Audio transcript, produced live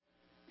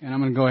And I'm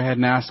going to go ahead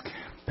and ask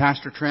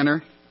Pastor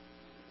Trenner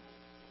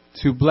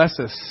to bless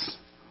us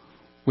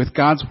with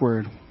God's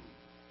Word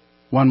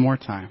one more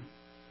time.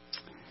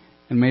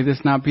 And may this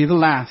not be the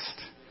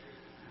last.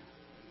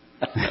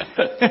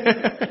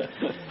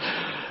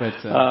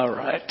 All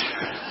right.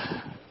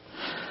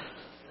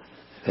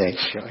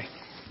 Thanks, Joey.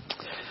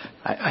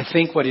 I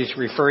think what he's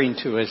referring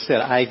to is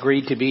that I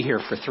agreed to be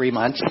here for 3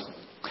 months,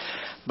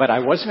 but I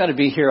wasn't going to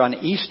be here on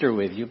Easter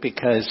with you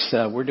because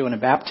we're doing a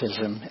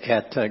baptism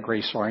at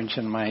Grace Orange,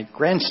 and my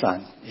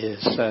grandson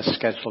is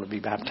scheduled to be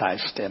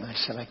baptized. And I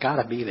said, I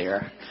got to be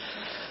there.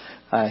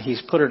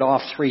 He's put it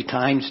off 3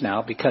 times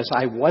now because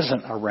I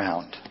wasn't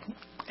around.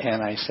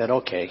 And I said,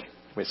 okay.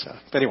 But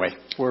anyway,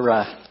 we're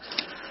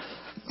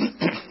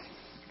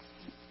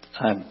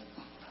I'm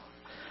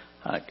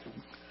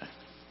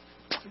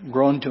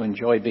grown to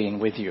enjoy being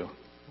with you.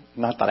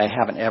 Not that I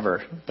haven't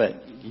ever,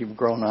 but you've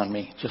grown on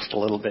me just a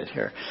little bit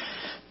here.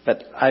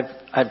 But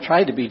I've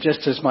tried to be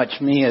just as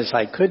much me as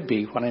I could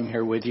be when I'm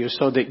here with you,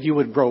 so that you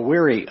would grow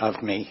weary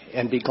of me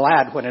and be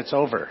glad when it's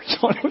over.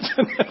 So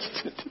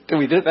do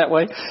we do it that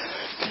way?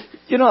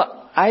 You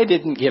know, I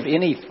didn't give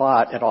any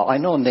thought at all. I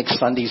know next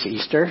Sunday's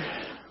Easter.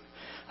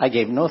 I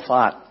gave no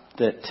thought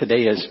that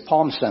today is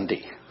Palm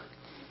Sunday.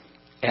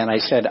 And I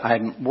said,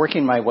 I'm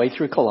working my way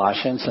through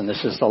Colossians, and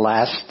this is the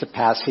last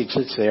passage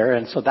that's there.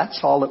 And so that's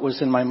all that was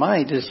in my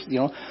mind is, you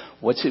know,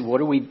 what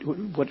do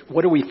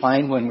we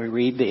find when we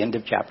read the end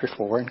of chapter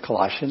 4 in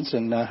Colossians?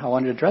 And I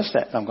wanted to address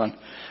that. And I'm going,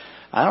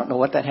 I don't know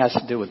what that has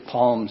to do with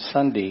Palm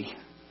Sunday.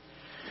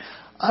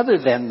 Other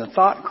than the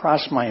thought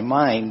crossed my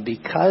mind,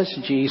 because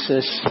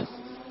Jesus,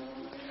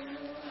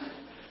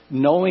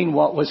 knowing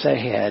what was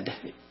ahead,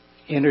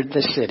 entered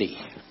the city,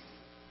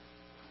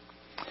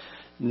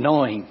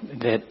 knowing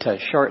that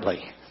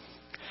shortly,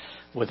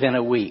 within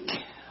a week,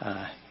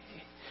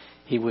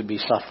 he would be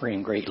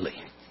suffering greatly.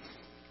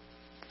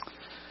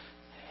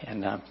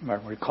 And I'm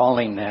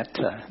recalling that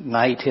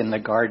night in the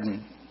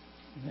garden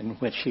in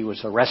which he was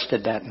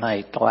arrested that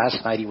night. The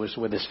last night he was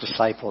with his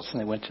disciples,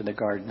 and they went to the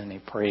garden and they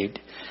prayed.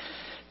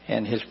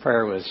 And his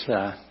prayer was,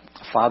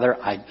 Father,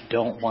 I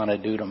don't want to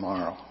do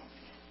tomorrow.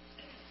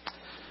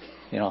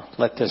 You know,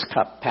 let this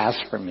cup pass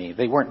from me.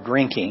 They weren't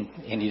drinking,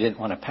 and he didn't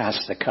want to pass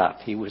the cup.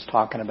 He was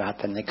talking about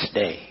the next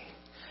day.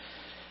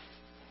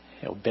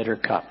 A bitter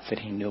cup that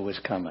he knew was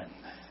coming.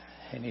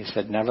 And he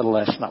said,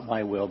 nevertheless, not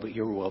my will, but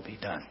your will be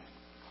done.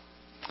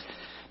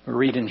 We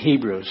read in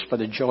Hebrews, for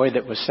the joy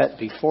that was set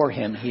before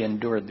him, he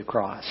endured the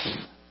cross.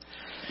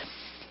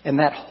 And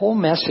that whole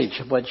message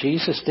of what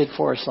Jesus did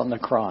for us on the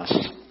cross,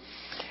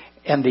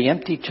 and the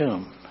empty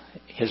tomb,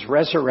 his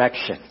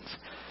resurrection,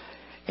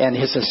 and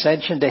his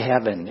ascension to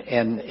heaven,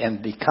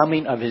 and the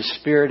coming of his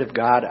Spirit of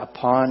God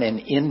upon and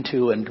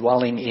into and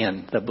dwelling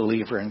in the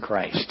believer in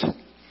Christ,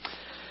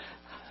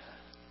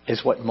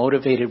 is what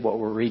motivated what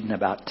we're reading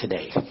about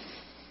today.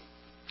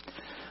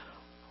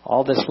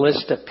 All this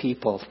list of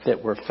people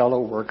that were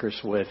fellow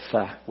workers with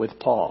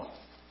Paul,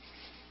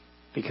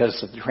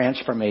 because of the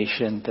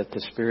transformation that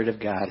the Spirit of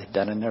God had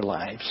done in their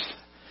lives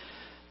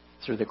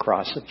through the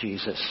cross of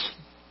Jesus,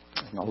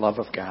 and the love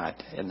of God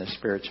and the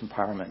Spirit's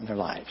empowerment in their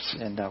lives.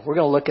 And we're going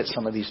to look at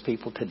some of these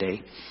people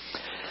today.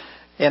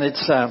 And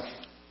it's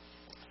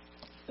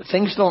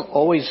things don't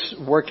always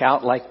work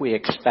out like we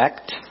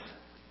expect.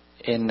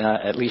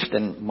 At least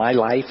in my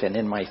life and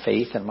in my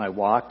faith and my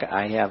walk,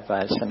 I have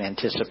some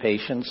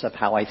anticipations of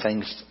how I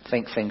think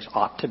things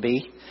ought to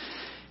be.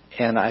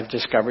 And I've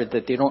discovered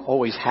that they don't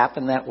always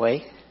happen that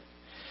way.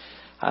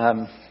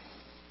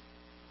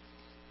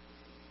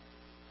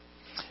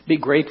 Be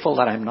grateful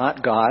that I'm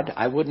not God.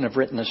 I wouldn't have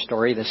written the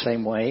story the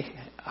same way.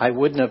 I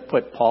wouldn't have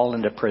put Paul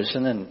into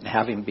prison and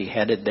have him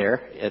beheaded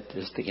there at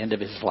the end of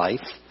his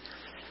life.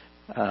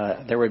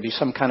 There would be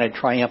some kind of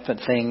triumphant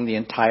thing. The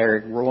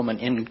entire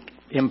Roman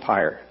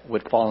Empire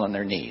would fall on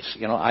their knees.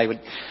 You know, I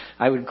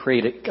would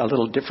create a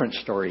little different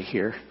story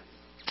here.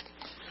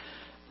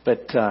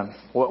 But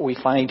what we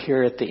find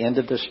here at the end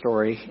of the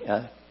story,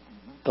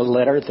 the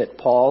letter that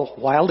Paul,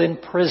 while in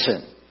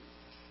prison,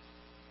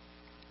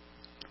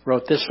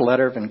 wrote this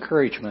letter of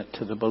encouragement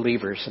to the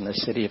believers in the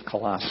city of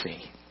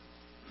Colossae.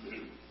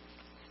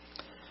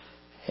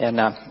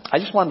 And I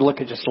just wanted to look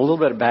at just a little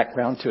bit of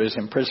background to his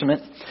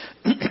imprisonment.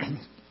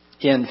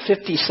 In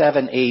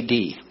 57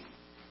 A.D.,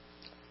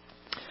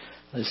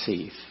 let's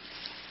see,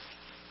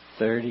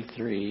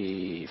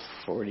 33,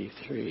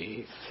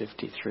 43,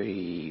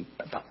 53,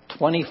 about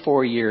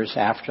 24 years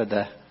after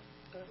the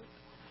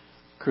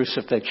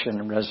crucifixion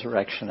and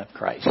resurrection of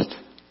Christ,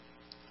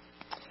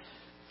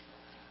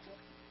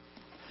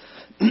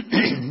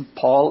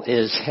 Paul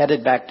is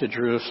headed back to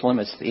Jerusalem.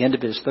 It's the end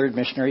of his 3rd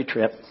missionary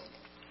trip.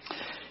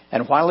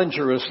 And while in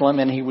Jerusalem,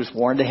 and he was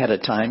warned ahead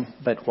of time,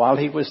 but while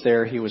he was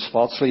there, he was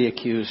falsely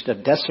accused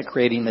of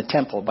desecrating the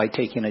temple by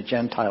taking a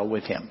Gentile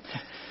with him.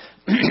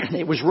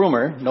 It was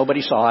rumor.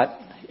 Nobody saw it.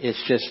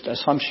 It's just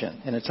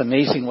assumption. And it's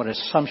amazing what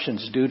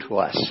assumptions do to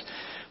us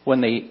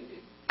when they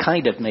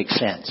kind of make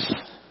sense.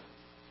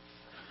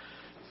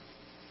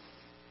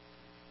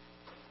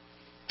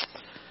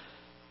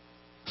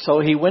 So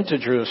he went to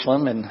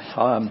Jerusalem,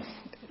 and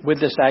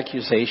with this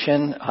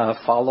accusation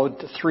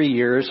followed 3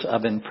 years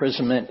of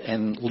imprisonment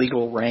and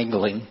legal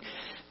wrangling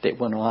that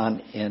went on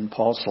in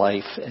Paul's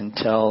life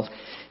until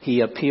he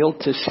appealed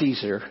to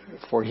Caesar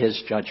for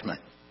his judgment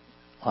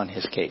on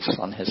his case,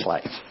 on his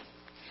life.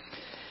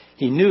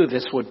 He knew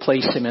this would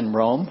place him in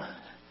Rome.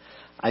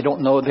 I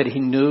don't know that he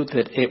knew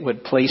that it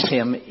would place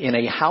him in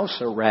a house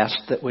arrest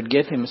that would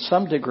give him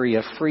some degree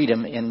of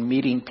freedom in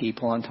meeting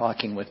people and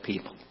talking with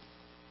people.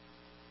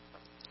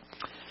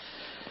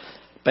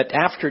 But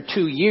after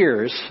 2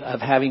 years of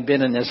having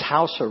been in this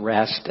house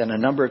arrest and a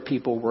number of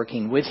people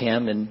working with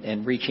him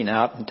and reaching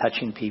out and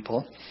touching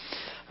people,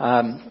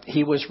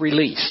 he was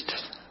released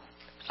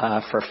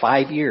for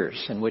 5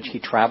 years in which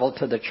he traveled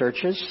to the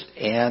churches.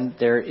 And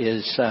there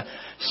is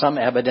some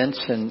evidence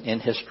in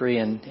history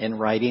and in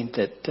writing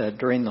that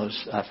during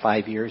those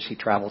 5 years he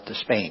traveled to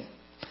Spain.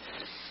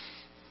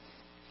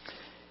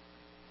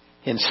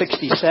 In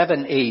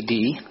 67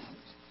 A.D.,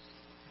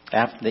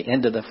 after the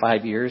end of the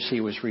 5 years,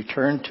 he was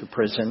returned to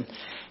prison,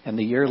 and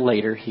a year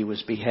later he was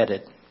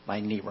beheaded by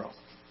Nero.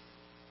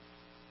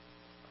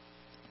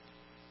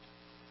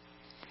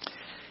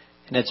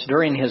 And it's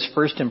during his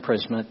first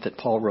imprisonment that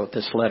Paul wrote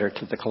this letter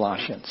to the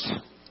Colossians.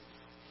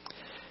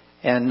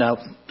 And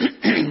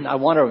I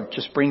want to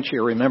just bring to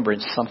your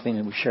remembrance something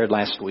that we shared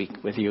last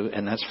week with you,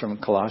 and that's from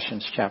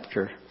Colossians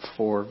chapter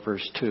 4,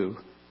 verse 2.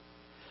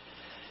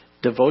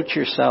 Devote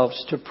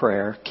yourselves to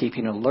prayer,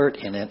 keeping alert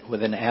in it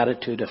with an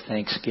attitude of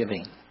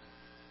thanksgiving.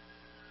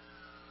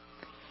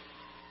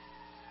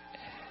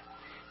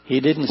 He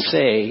didn't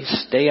say,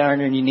 stay on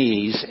your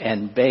knees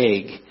and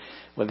beg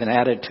with an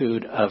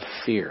attitude of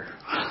fear.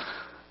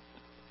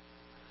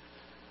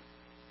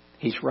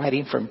 He's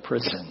writing from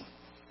prison,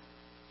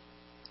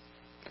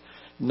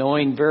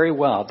 knowing very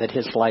well that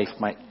his life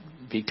might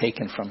be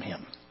taken from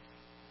him.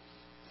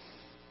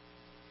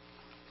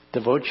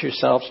 Devote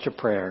yourselves to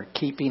prayer,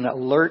 keeping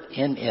alert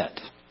in it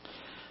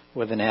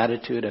with an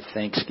attitude of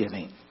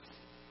thanksgiving.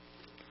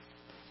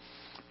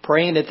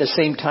 Praying at the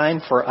same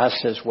time for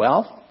us as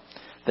well,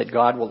 that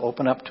God will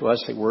open up to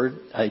us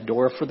a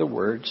door for the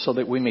word, so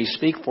that we may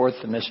speak forth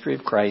the mystery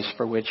of Christ,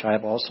 for which I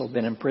have also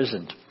been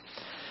imprisoned,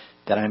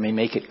 that I may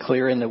make it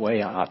clear in the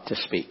way I ought to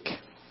speak.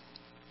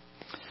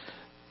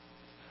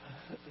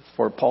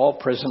 For Paul,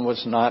 prison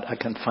was not a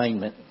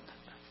confinement,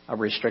 a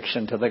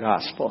restriction to the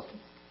gospel.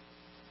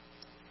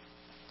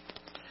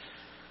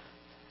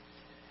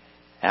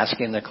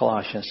 Asking the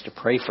Colossians to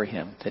pray for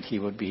him, that he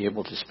would be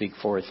able to speak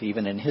forth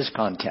even in his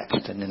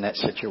context and in that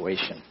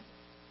situation.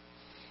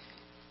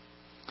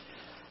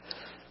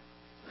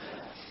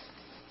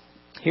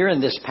 Here in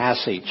this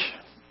passage,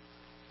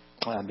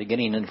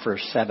 beginning in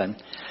verse 7,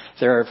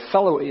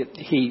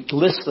 he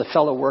lists the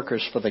fellow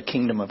workers for the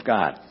kingdom of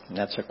God. And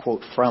that's a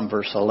quote from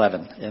verse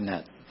 11 in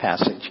that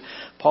passage.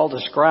 Paul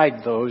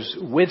described those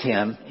with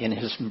him in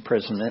his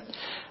imprisonment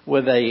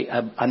with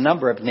a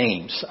number of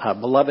names.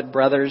 Beloved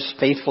brothers,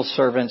 faithful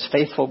servants,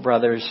 faithful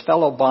brothers,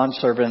 fellow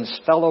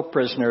bondservants, fellow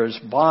prisoners,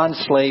 bond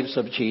slaves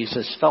of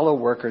Jesus, fellow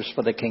workers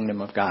for the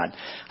kingdom of God.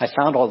 I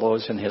found all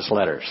those in his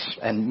letters,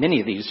 and many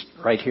of these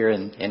right here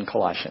in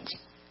Colossians.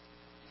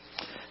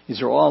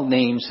 These are all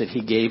names that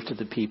he gave to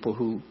the people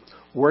who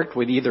worked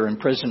with either in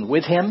prison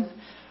with him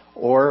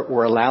or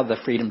were allowed the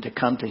freedom to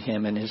come to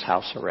him in his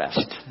house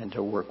arrest and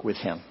to work with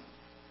him.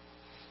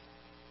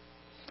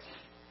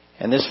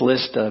 And this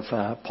list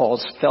of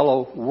Paul's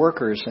fellow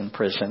workers in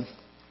prison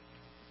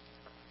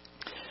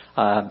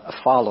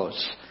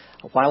follows.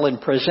 While in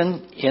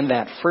prison, in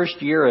that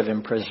first year of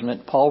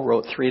imprisonment, Paul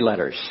wrote 3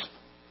 letters.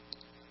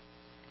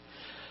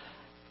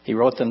 He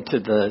wrote them to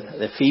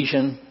the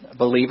Ephesian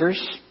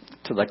believers,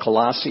 to the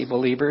Colossae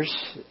believers,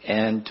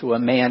 and to a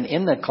man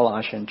in the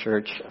Colossian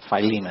church,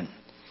 Philemon.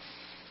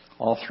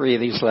 All 3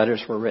 of these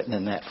letters were written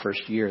in that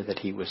first year that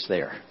he was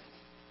there.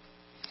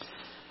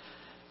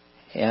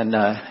 And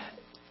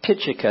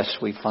Tychicus,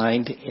 we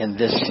find in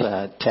this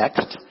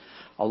text,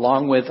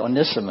 along with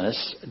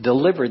Onesimus,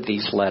 delivered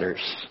these letters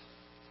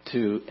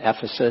to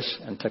Ephesus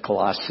and to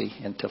Colossae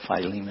and to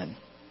Philemon.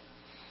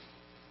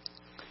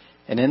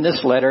 And in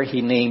this letter,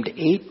 he named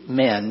 8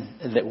 men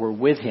that were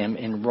with him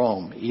in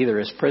Rome, either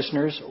as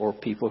prisoners or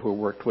people who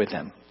worked with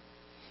him.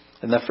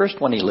 And the first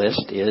one he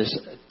lists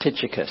is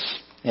Tychicus.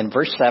 In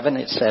verse 7,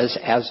 it says,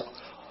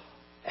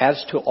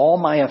 As to all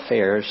my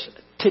affairs,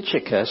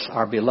 Tychicus,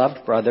 our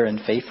beloved brother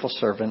and faithful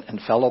servant and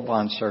fellow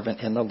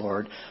bondservant in the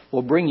Lord,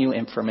 will bring you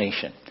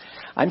information.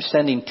 I'm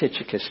sending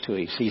Tychicus to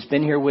you. He's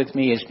been here with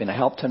me. He's been a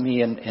help to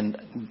me in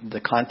the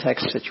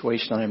context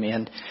situation I'm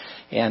in.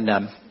 And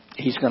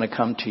he's going to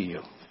come to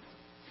you.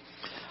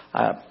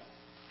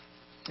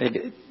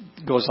 It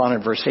goes on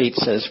in verse 8,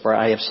 says, For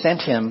I have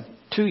sent him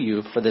to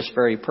you for this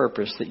very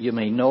purpose, that you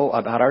may know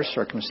about our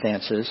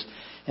circumstances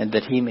and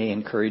that he may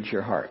encourage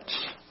your hearts.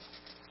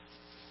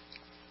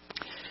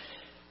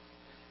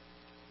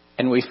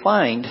 And we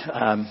find,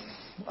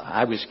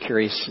 I was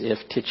curious if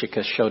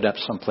Tychicus showed up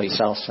someplace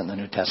else in the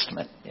New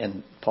Testament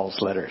in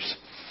Paul's letters.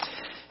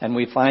 And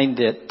we find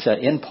it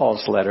in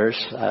Paul's letters,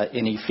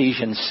 in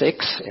Ephesians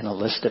 6, in a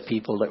list of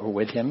people that were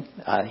with him.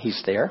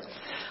 He's there.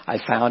 I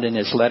found in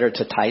his letter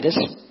to Titus,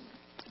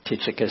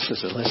 Tychicus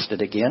is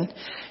listed again.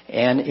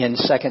 And in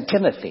 2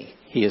 Timothy,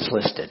 he is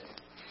listed.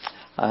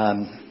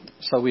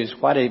 So he's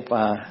quite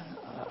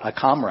a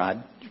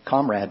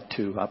comrade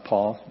to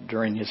Paul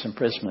during his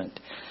imprisonment.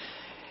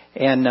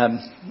 And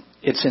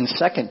it's in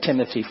 2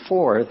 Timothy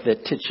 4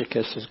 that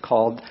Tychicus is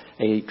called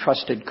a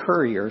trusted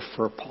courier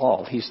for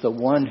Paul. He's the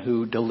one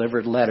who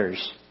delivered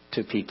letters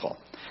to people,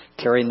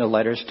 carrying the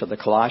letters to the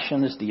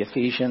Colossians, the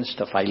Ephesians,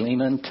 to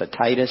Philemon, to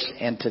Titus,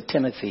 and to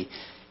Timothy,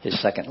 his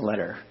second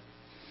letter.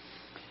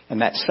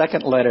 And that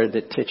second letter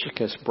that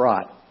Tychicus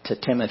brought to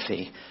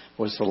Timothy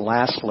was the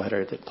last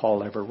letter that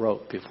Paul ever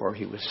wrote before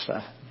he was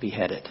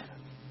beheaded.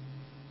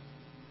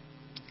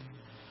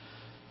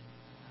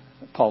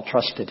 Paul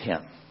trusted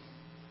him.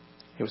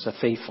 He was a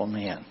faithful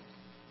man.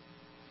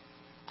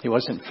 He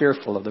wasn't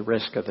fearful of the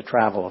risk of the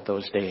travel of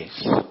those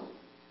days.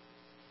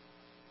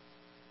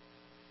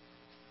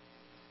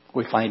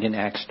 We find in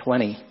Acts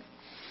 20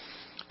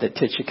 that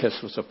Tychicus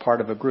was a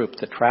part of a group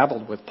that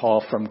traveled with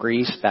Paul from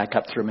Greece back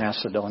up through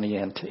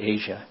Macedonia and to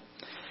Asia.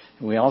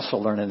 And we also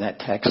learn in that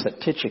text that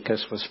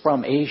Tychicus was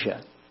from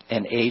Asia,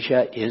 and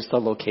Asia is the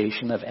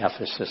location of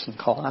Ephesus and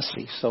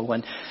Colossae. So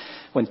when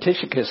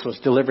Tychicus was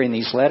delivering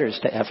these letters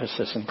to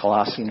Ephesus and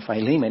Colossae and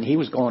Philemon, he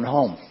was going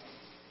home.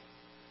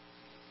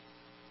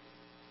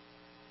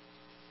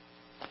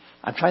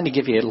 I'm trying to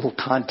give you a little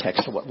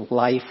context of what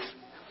life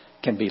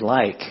can be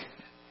like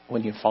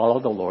when you follow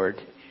the Lord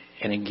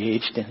and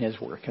engaged in His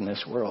work in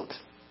this world.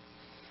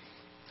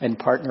 And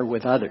partner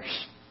with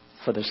others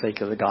for the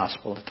sake of the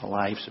gospel to the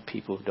lives of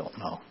people who don't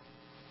know.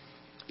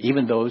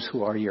 Even those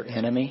who are your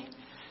enemy,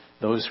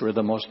 those who are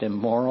the most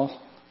immoral,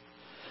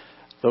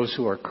 those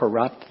who are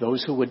corrupt,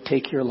 those who would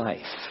take your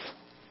life.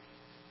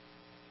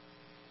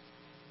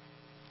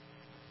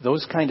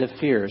 Those kind of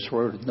fears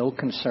were of no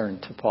concern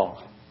to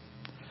Paul,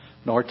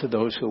 nor to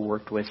those who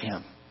worked with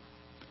him.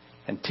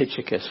 And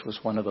Tychicus was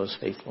one of those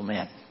faithful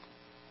men.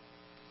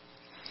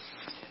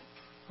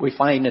 We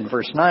find in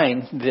verse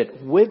 9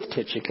 that with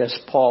Tychicus,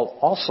 Paul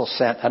also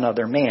sent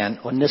another man,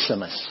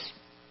 Onesimus.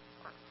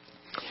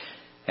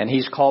 And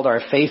he's called our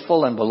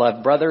faithful and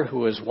beloved brother,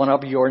 who is one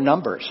of your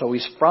number. So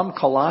he's from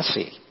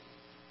Colossae.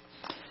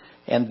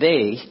 And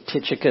they,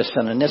 Tychicus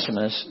and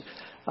Onesimus,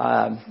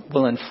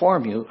 will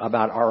inform you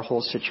about our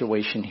whole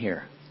situation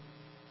here.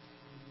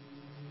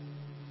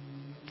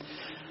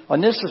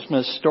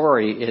 Onesimus'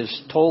 story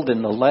is told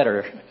in the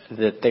letter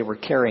that they were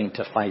carrying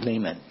to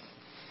Philemon.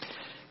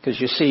 Because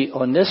you see,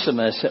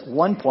 Onesimus at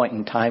one point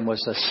in time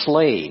was a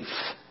slave,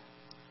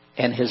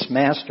 and his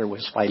master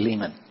was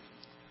Philemon.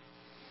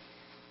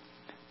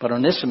 But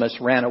Onesimus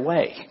ran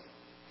away.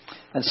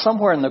 And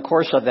somewhere in the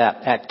course of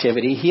that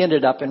activity, he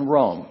ended up in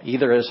Rome,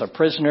 either as a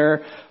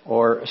prisoner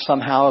or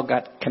somehow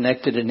got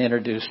connected and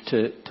introduced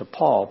to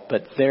Paul.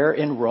 But there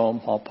in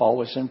Rome, while Paul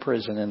was in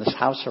prison in this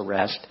house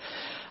arrest,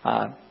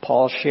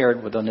 Paul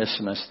shared with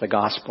Onesimus the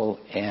gospel,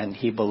 and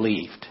he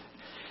believed.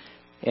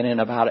 And in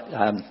about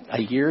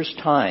a year's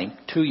time,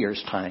 2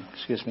 years' time,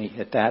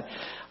 at that,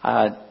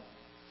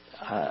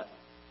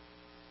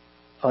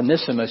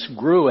 Onesimus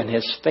grew in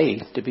his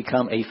faith to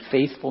become a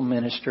faithful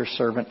minister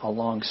servant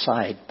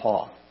alongside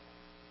Paul.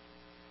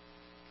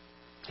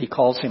 He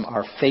calls him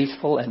our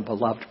faithful and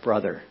beloved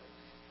brother.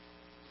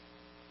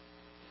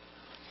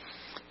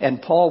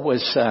 And Paul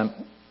was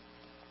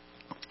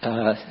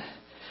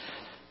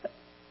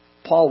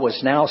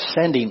now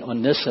sending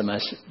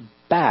Onesimus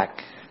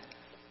back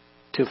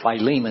to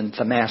Philemon,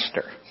 the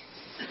master.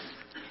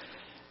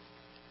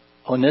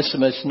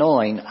 Onesimus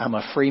knowing, I'm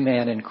a free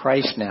man in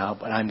Christ now,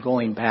 but I'm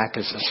going back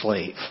as a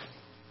slave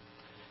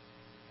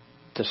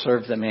to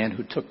serve the man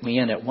who took me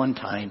in at one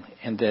time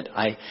and that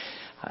I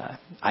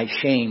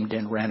shamed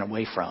and ran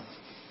away from.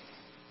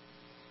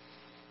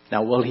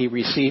 Now, will he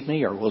receive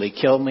me, or will he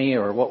kill me,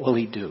 or what will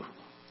he do?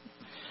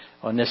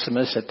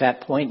 Onesimus at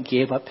that point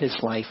gave up his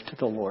life to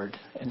the Lord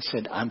and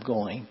said, I'm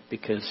going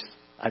because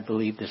I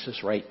believe this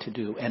is right to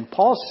do. And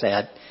Paul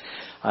said,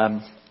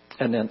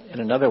 and then in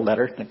another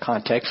letter, in the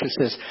context, it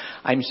says,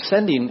 I'm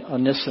sending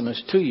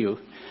Onesimus to you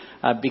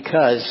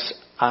because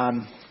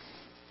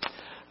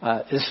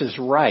this is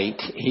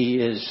right.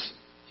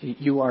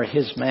 You are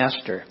his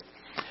master.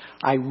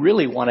 I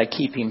really want to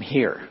keep him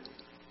here.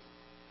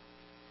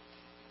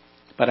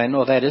 But I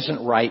know that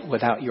isn't right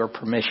without your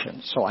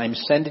permission. So I'm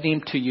sending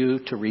him to you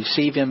to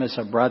receive him as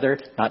a brother,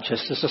 not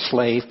just as a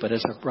slave, but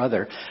as a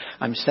brother.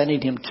 I'm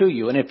sending him to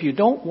you. And if you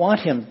don't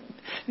want him,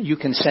 you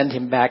can send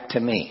him back to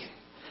me.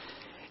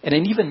 And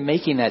in even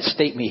making that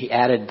statement, he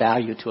added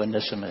value to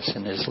Onesimus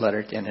in his letter,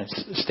 in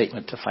his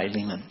statement to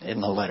Philemon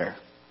in the letter.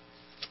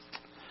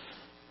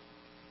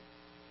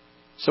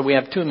 So we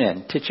have two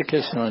men,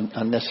 Tychicus and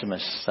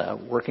Onesimus,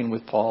 working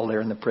with Paul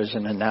there in the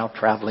prison and now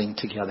traveling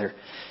together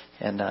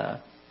and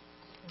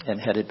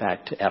headed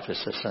back to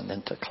Ephesus and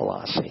then to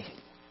Colossae.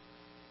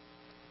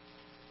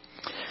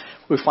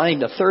 We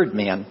find a third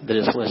man that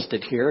is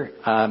listed here,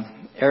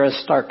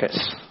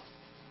 Aristarchus.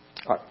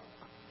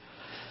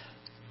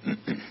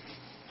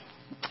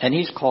 And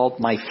he's called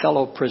my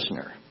fellow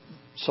prisoner.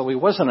 So he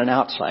wasn't an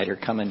outsider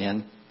coming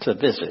in to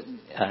visit.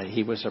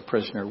 He was a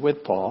prisoner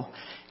with Paul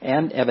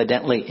and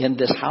evidently in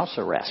this house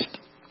arrest.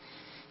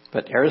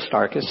 But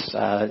Aristarchus,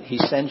 he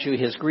sends you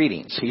his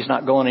greetings. He's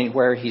not going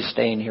anywhere. He's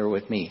staying here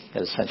with me,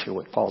 is essentially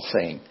what Paul's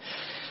saying.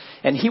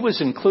 And he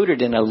was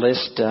included in a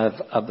list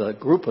of a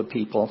group of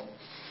people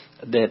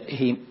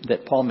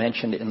that Paul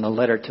mentioned in the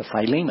letter to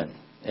Philemon,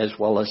 as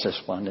well as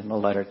this one in the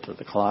letter to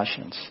the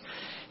Colossians.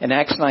 In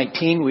Acts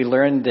 19, we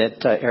learned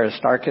that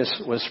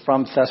Aristarchus was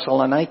from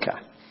Thessalonica.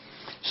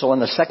 So on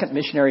the second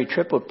missionary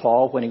trip with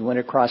Paul, when he went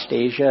across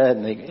Asia,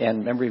 and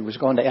remember he was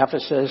going to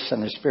Ephesus,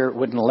 and the Spirit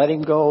wouldn't let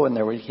him go, and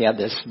he had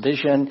this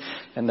vision,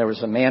 and there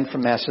was a man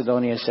from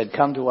Macedonia said,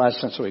 "Come to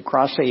us," and so he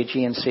crossed the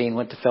Aegean Sea and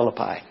went to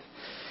Philippi,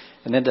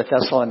 and then to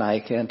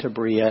Thessalonica, and to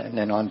Berea, and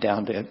then on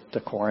down to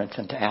Corinth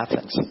and to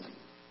Athens.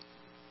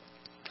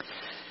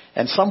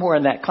 And somewhere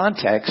in that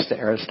context,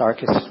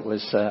 Aristarchus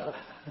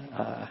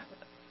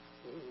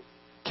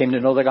came to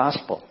know the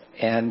gospel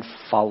and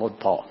followed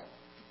Paul.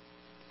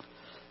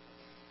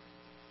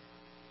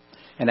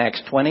 In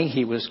Acts 20,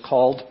 he was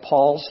called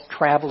Paul's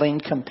traveling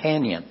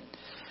companion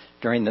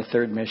during the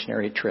third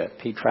missionary trip.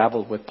 He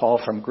traveled with Paul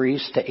from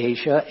Greece to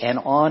Asia and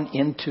on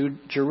into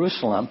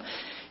Jerusalem.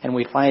 And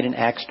we find in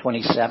Acts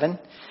 27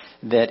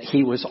 that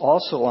he was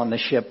also on the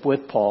ship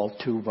with Paul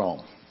to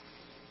Rome.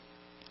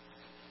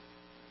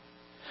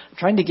 I'm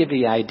trying to give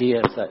you the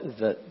idea of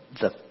the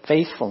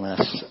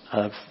faithfulness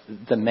of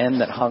the men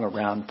that hung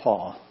around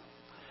Paul.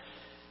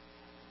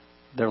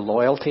 Their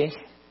loyalty,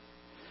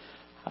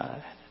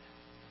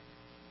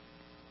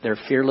 their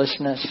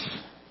fearlessness,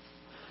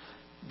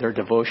 their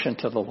devotion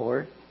to the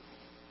Lord.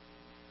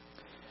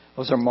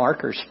 Those are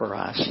markers for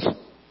us.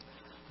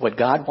 What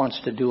God wants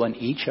to do in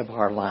each of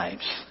our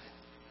lives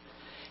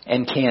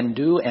and can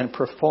do and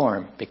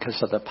perform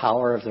because of the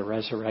power of the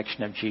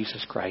resurrection of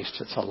Jesus Christ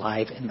that's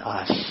alive in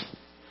us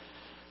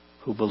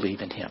who believe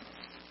in Him.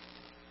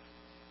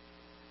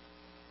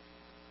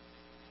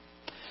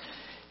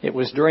 It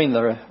was during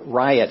the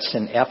riots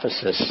in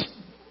Ephesus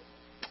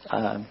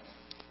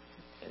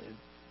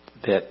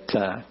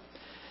that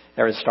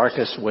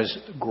Aristarchus was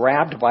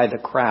grabbed by the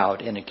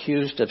crowd and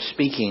accused of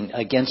speaking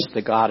against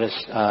the goddess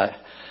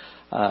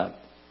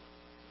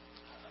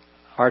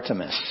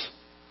Artemis.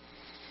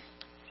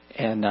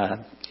 And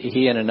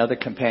he and another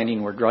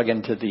companion were drug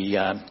into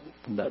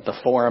the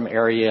forum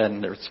area,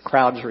 and there's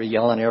crowds were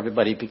yelling at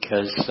everybody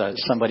because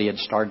somebody had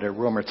started a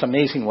rumor. It's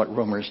amazing what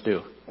rumors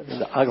do,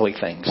 the ugly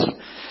things.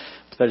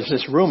 There's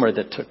this rumor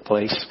that took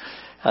place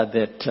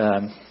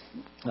that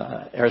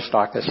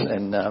Aristarchus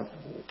and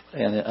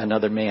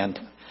another man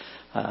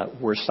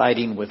were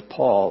siding with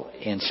Paul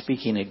and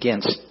speaking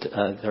against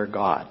their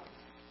God.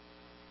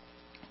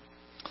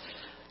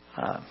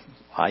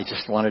 I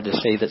just wanted to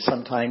say that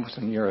sometimes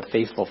when you're a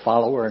faithful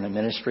follower in a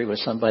ministry with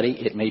somebody,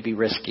 it may be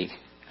risky.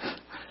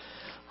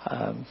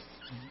 And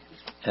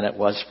it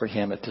was for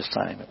him at this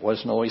time. It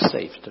wasn't always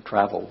safe to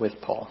travel with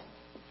Paul.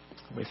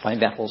 We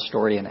find that whole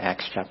story in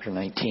Acts chapter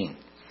 19.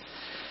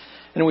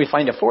 And we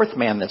find a fourth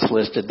man that's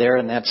listed there,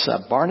 and that's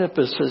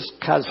Barnabas'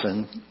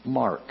 cousin,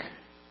 Mark,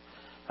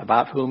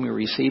 about whom we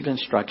received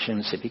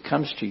instructions. If he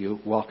comes to you,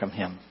 welcome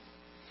him.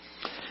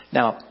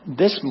 Now,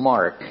 this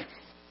Mark,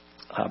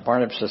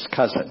 Barnabas'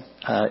 cousin,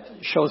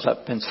 shows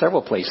up in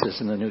several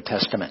places in the New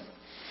Testament.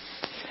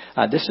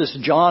 This is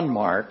John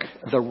Mark,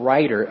 the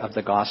writer of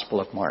the Gospel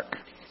of Mark.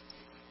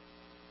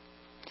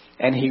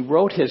 And he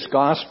wrote his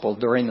gospel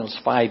during those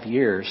 5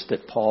 years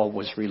that Paul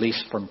was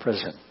released from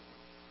prison.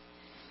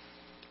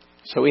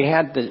 So he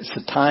had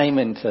the time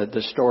into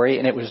the story,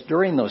 and it was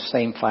during those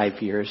same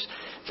 5 years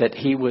that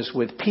he was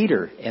with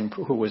Peter,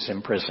 who was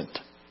imprisoned.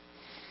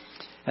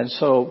 And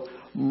so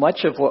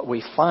much of what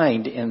we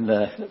find in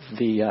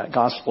the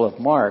Gospel of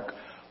Mark,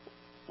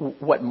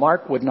 what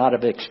Mark would not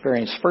have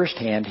experienced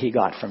firsthand, he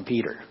got from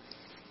Peter.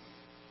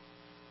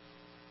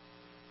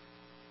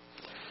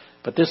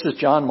 But this is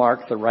John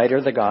Mark, the writer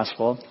of the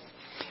Gospel.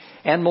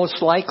 And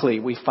most likely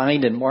we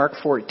find in Mark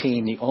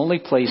 14, the only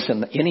place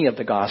in any of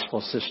the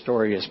Gospels this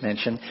story is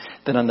mentioned,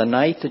 that on the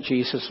night that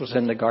Jesus was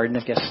in the Garden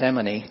of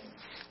Gethsemane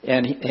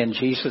and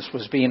Jesus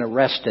was being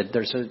arrested,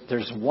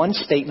 there's one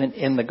statement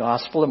in the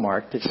Gospel of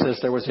Mark that says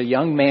there was a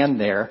young man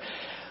there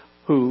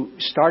who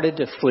started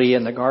to flee,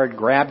 and the guard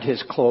grabbed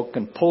his cloak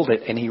and pulled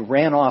it, and he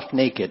ran off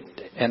naked.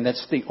 And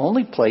that's the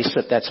only place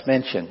that's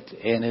mentioned.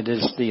 And it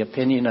is the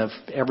opinion of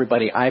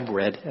everybody I've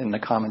read in the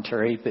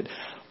commentary that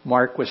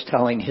Mark was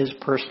telling his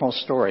personal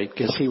story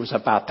because he was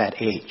about that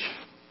age.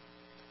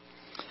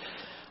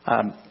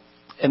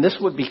 And this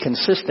would be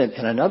consistent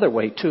in another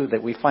way, too,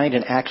 that we find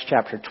in Acts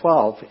chapter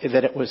 12,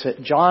 that it was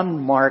at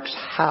John Mark's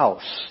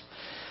house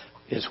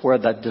is where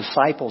the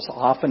disciples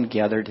often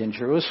gathered in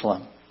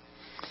Jerusalem.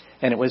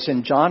 And it was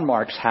in John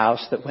Mark's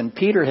house that when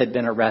Peter had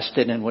been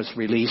arrested and was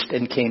released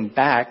and came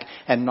back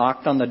and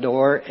knocked on the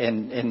door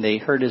and they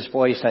heard his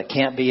voice, that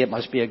can't be, it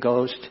must be a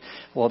ghost.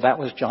 Well, that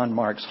was John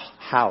Mark's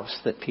house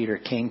that Peter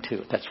came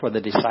to. That's where the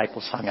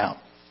disciples hung out.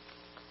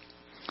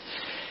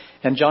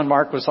 And John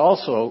Mark was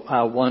also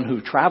one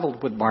who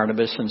traveled with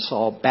Barnabas and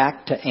Saul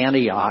back to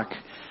Antioch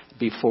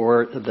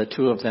before the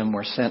two of them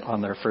were sent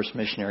on their first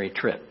missionary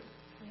trip,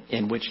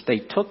 in which they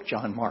took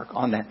John Mark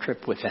on that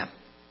trip with them.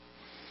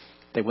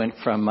 They went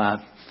from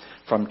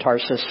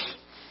Tarsus,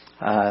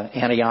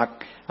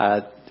 Antioch,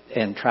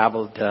 and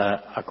traveled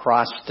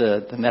across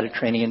the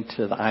Mediterranean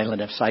to the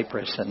island of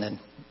Cyprus, and then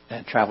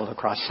traveled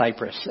across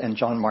Cyprus. And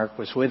John Mark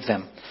was with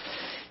them.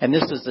 And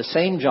this is the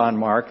same John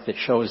Mark that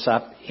shows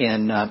up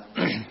in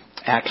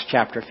Acts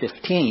chapter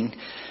 15,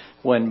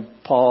 when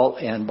Paul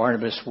and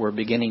Barnabas were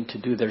beginning to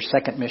do their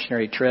second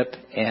missionary trip,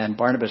 and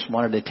Barnabas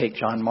wanted to take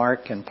John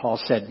Mark, and Paul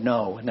said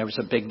no. And there was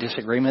a big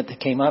disagreement that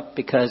came up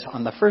because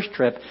on the first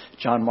trip,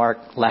 John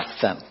Mark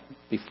left them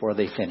before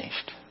they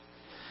finished.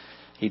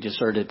 He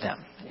deserted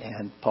them,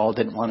 and Paul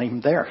didn't want him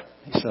there.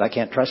 He said, I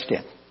can't trust you.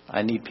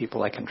 I need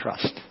people I can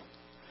trust.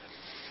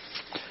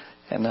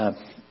 And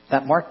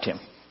that marked him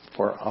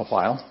for a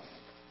while.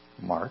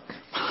 Mark.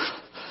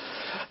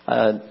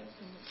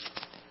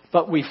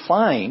 But we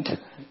find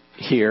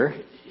here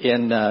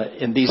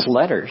in these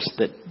letters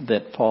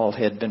that Paul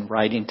had been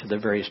writing to the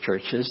various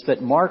churches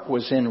that Mark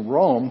was in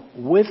Rome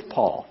with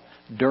Paul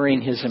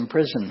during his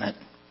imprisonment.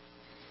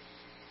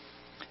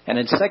 And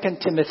in 2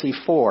 Timothy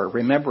 4,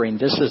 remembering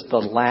this is the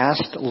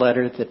last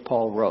letter that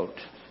Paul wrote.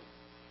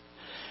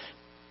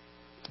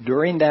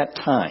 During that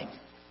time,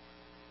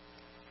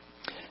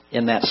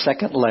 in that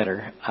second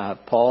letter,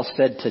 Paul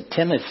said to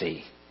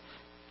Timothy,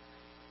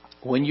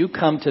 when you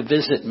come to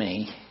visit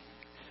me,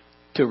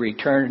 to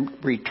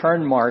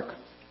return Mark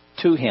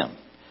to him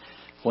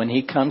when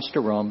he comes to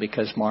Rome,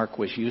 because Mark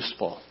was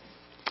useful.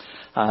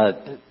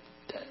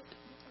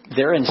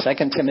 There in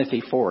 2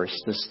 Timothy 4,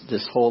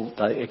 this whole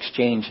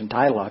exchange and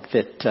dialogue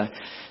that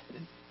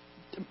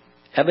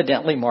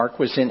evidently Mark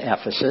was in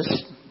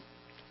Ephesus,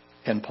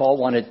 and Paul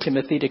wanted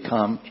Timothy to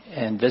come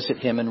and visit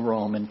him in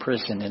Rome in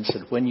prison, and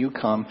said, when you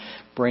come,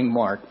 bring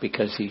Mark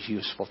because he's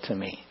useful to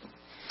me.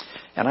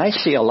 And I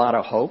see a lot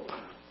of hope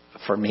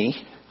for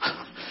me,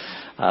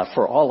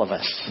 for all of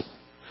us,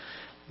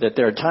 that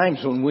there are times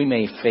when we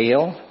may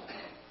fail.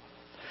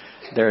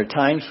 There are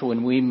times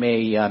when we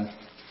may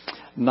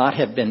not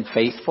have been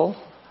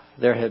faithful.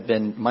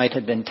 Might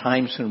have been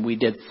times when we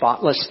did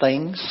thoughtless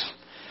things,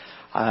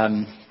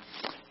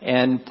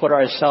 and put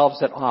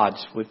ourselves at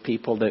odds with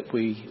people that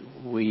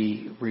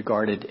we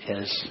regarded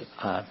as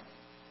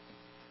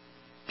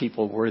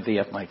people worthy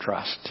of my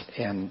trust,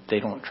 and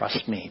they don't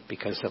trust me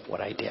because of what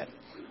I did.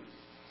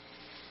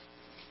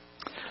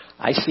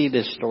 I see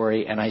this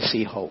story and I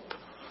see hope.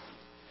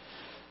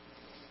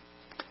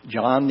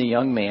 John, the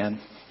young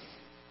man,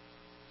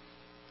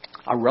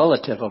 a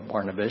relative of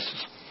Barnabas,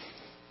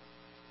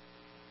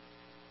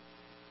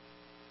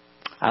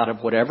 out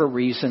of whatever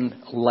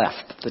reason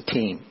left the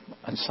team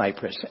on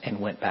Cyprus and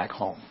went back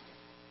home.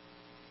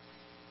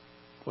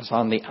 Was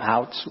on the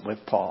outs with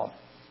Paul.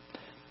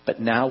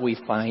 But now we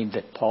find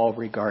that Paul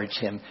regards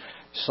him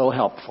so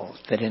helpful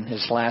that in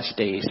his last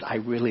days, I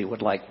really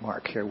would like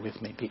Mark here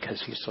with me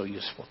because he's so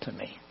useful to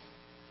me.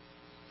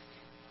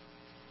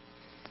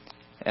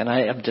 And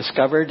I have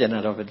discovered and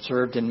I've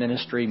observed in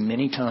ministry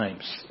many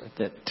times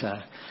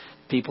that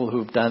people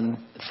who've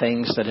done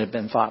things that have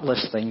been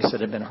thoughtless, things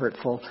that have been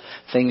hurtful,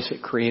 things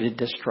that created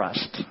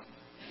distrust,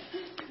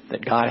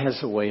 that God has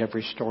a way of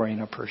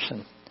restoring a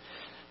person,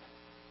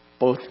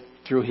 both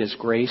through His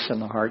grace in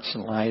the hearts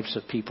and lives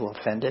of people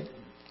offended,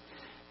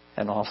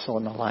 and also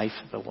in the life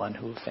of the one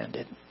who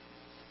offended.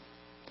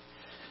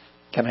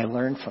 Can I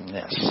learn from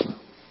this?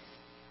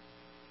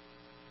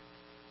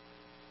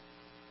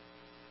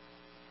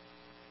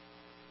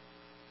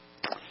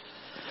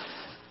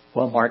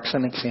 Well, Mark's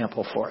an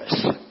example for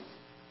us.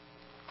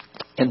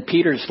 In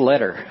Peter's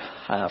letter,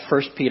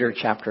 1 Peter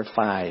chapter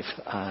 5,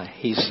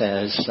 he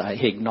says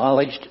he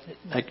acknowledged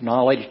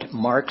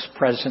Mark's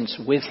presence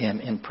with him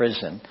in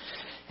prison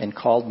and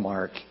called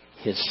Mark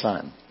his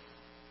son.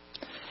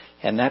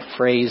 And that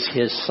phrase,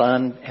 his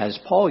son, as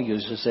Paul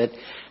uses it,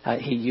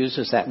 he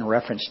uses that in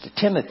reference to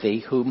Timothy,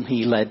 whom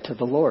he led to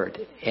the Lord.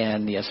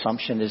 And the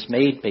assumption is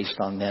made based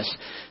on this,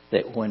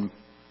 that when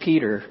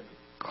Peter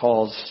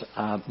calls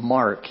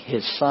Mark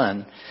his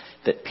son,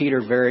 that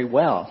Peter very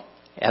well,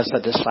 as a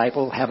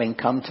disciple, having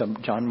come to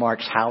John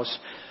Mark's house,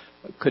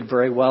 could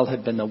very well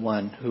have been the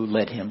one who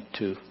led him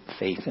to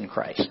faith in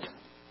Christ.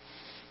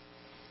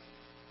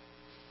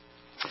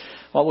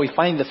 Well, we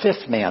find the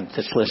fifth man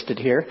that's listed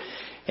here.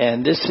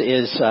 And this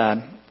is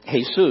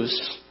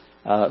Jesus,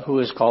 who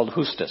is called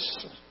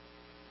Justus.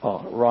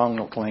 Oh,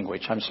 wrong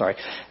language. I'm sorry.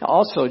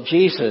 Also,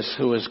 Jesus,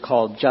 who is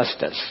called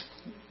Justus.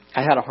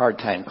 I had a hard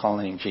time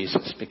calling him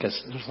Jesus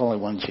because there's only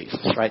one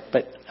Jesus, right?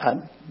 But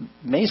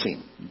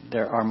amazing.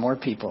 There are more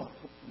people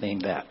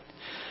named that.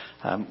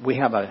 We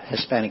have a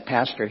Hispanic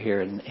pastor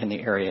here in the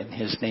area, and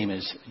his name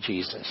is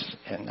Jesus.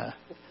 And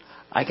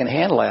I can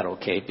handle that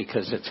okay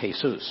because it's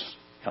Jesus.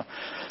 You know?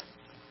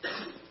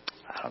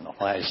 I don't know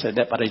why I said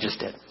that, but I just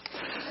did.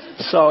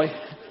 So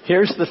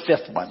here's the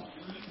fifth one,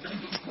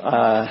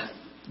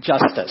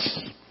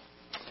 Justus.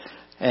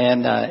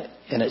 And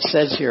it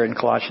says here in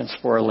Colossians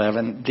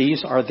 4:11,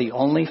 these are the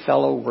only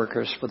fellow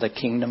workers for the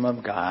kingdom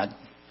of God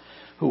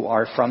who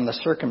are from the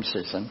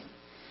circumcision,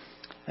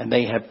 and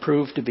they have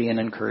proved to be an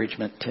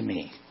encouragement to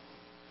me.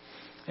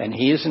 And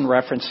he is in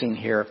referencing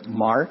here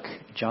Mark,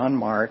 John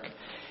Mark,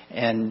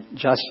 and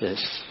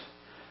Justus,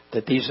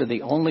 that these are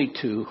the only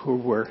two who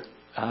were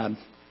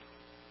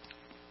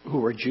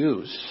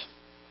Jews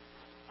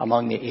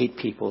among the 8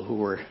 people who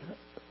were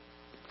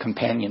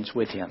companions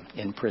with him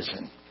in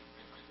prison.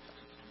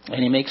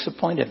 And he makes a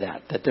point of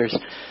that there's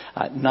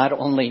not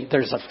only,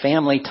 there's a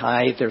family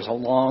tie, there's a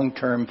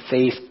long-term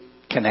faith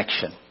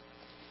connection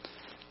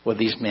with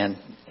these men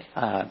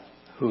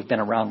who've been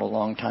around a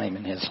long time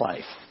in his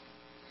life.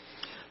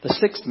 The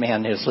 6th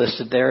man is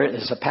listed there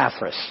is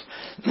Epaphras.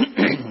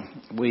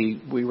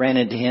 We ran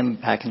into him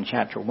back in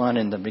chapter 1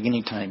 in the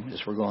beginning time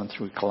as we're going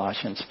through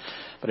Colossians.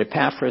 But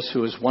Epaphras,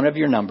 who is one of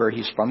your number,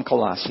 he's from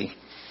Colossae,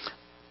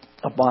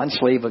 a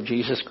bondslave of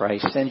Jesus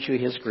Christ, sends you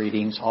his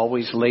greetings,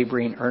 always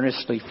laboring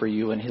earnestly for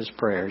you in his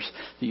prayers,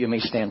 that you may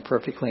stand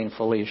perfectly and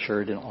fully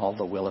assured in all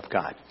the will of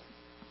God.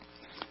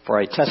 For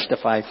I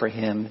testify for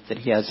him that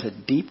he has a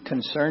deep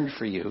concern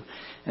for you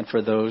and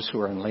for those who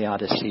are in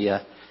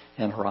Laodicea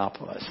and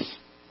Hierapolis.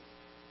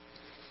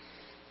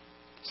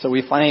 So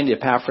we find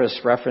Epaphras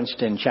referenced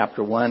in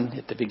chapter 1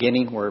 at the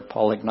beginning, where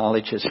Paul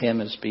acknowledges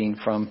him as being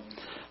from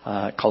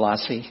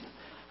Colossae.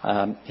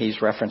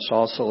 He's referenced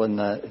also in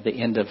the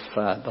end of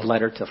the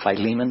letter to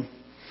Philemon,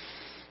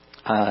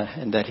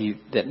 and that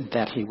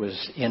he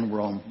was in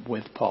Rome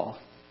with Paul.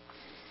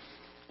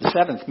 The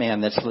 7th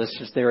man that's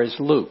listed there is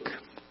Luke,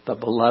 the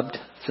beloved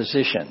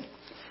physician,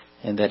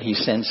 and that he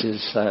sends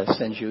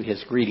you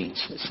his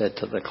greetings, it said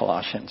to the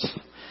Colossians.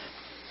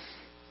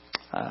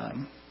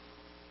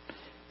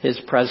 His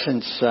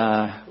presence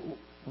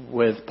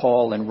with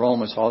Paul in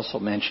Rome is also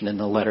mentioned in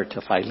the letter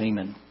to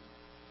Philemon.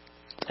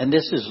 And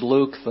this is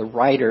Luke, the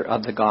writer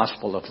of the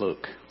Gospel of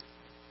Luke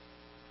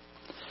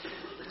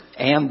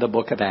and the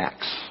book of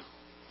Acts.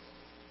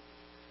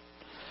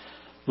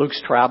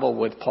 Luke's travel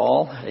with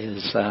Paul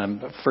is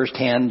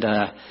firsthand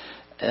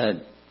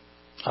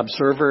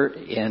observer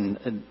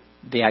in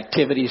the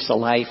activities, the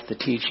life, the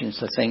teachings,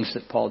 the things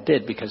that Paul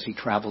did, because he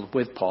traveled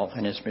with Paul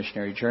in his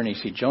missionary journeys.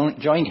 He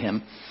joined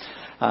him.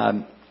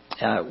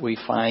 We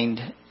find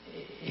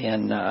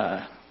in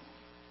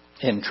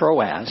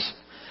Troas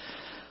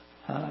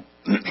that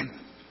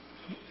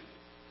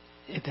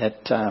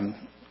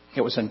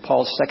it was in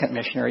Paul's second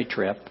missionary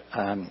trip.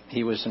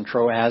 He was in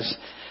Troas.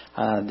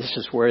 This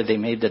is where they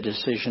made the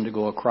decision to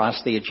go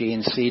across the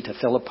Aegean Sea to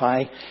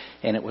Philippi,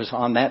 and it was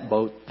on that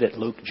boat that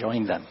Luke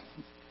joined them.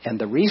 And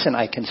the reason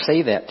I can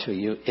say that to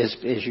you is,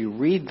 as you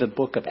read the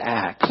book of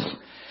Acts,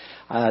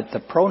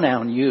 the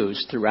pronoun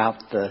used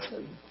throughout the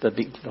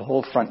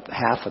whole front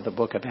half of the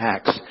book of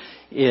Acts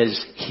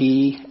is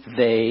he,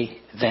 they,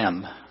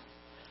 them.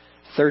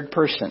 Third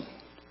person.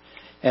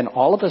 And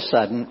all of a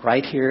sudden,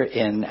 right here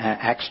in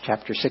Acts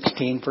chapter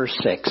 16, verse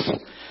 6,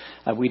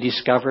 we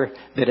discover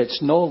that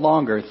it's no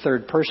longer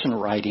third person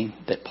writing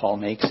that Paul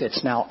makes.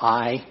 It's now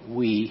I,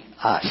 we,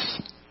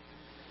 us.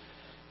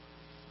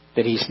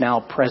 That he's now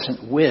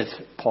present with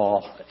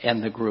Paul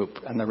and the group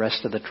and the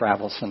rest of the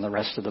travels and the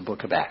rest of the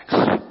book of Acts,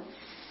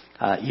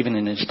 even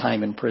in his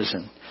time in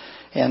prison.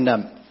 And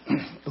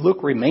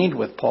Luke remained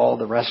with Paul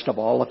the rest of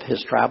all of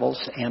his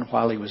travels and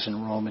while he was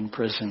in Rome in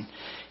prison.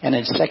 And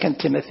in 2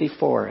 Timothy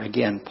 4,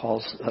 again,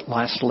 Paul's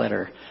last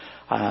letter,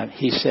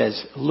 he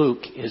says,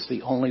 Luke is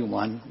the only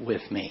one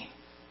with me.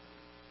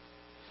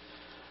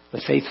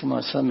 The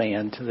faithfulness of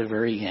man to the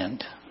very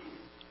end.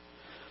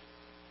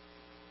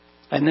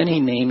 And then he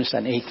names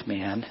an 8th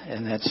man,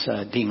 and that's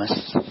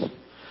Demas,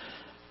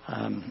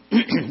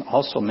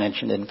 also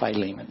mentioned in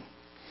Philemon.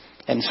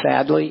 And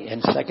sadly,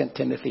 in 2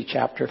 Timothy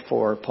chapter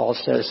 4, Paul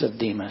says of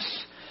Demas,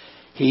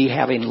 he,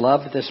 having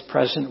loved this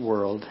present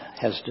world,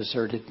 has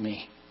deserted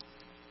me.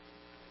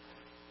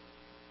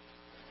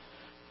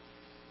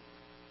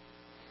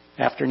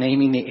 After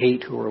naming the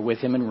 8 who were with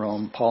him in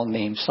Rome, Paul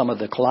named some of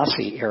the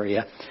Colossae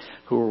area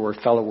who were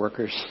fellow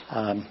workers.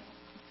 And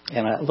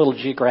a little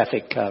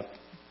geographic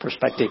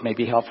perspective may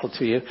be helpful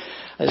to you.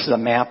 This is a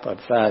map of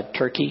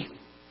Turkey,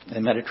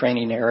 the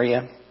Mediterranean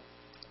area.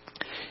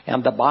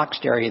 And the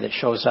boxed area that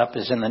shows up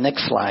is in the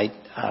next slide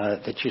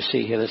that you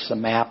see here. This is a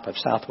map of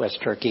southwest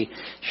Turkey.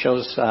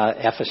 Shows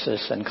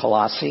Ephesus and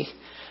Colossae,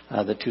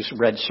 the two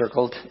red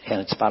circled,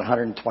 and it's about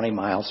 120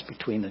 miles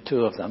between the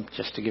two of them,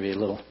 just to give you a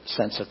little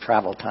sense of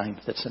travel time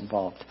that's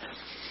involved.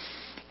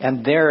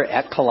 And there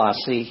at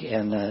Colossae,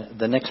 in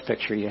the next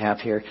picture you have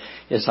here,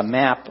 is a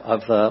map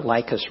of the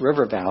Lycus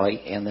River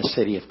Valley and the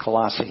city of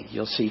Colossae.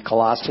 You'll see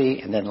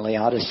Colossae and then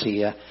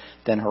Laodicea,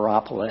 then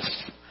Hierapolis.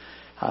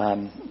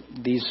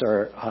 These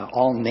are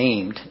all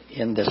named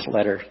in this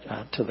letter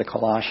to the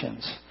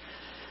Colossians.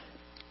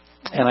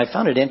 And I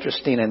found it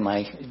interesting in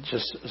my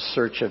just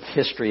search of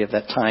history of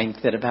that time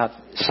that about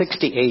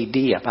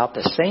 60 AD, about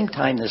the same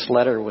time this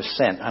letter was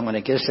sent, I'm going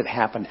to guess it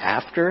happened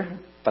after,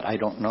 but I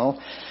don't know.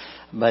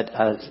 But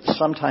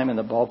sometime in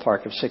the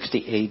ballpark of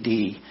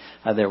 60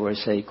 AD, there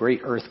was a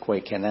great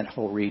earthquake in that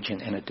whole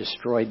region, and it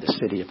destroyed the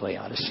city of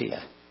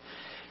Laodicea.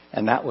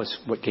 And that was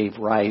what gave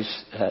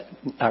rise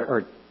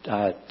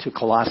to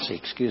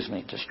Colossae,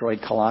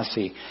 destroyed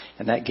Colossae,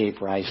 and that gave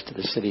rise to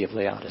the city of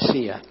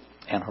Laodicea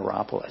and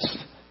Hierapolis.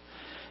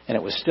 And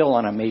it was still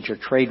on a major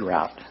trade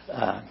route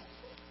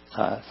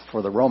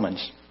for the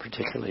Romans,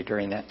 particularly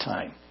during that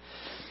time.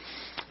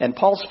 And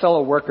Paul's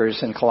fellow workers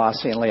in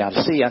Colossae and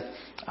Laodicea,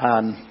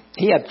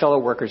 he had fellow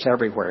workers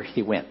everywhere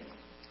he went.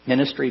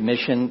 Ministry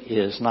mission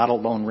is not a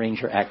Lone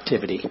Ranger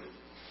activity.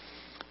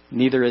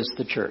 Neither is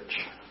the church.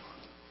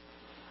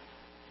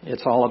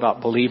 It's all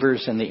about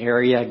believers in the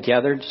area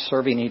gathered,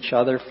 serving each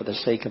other for the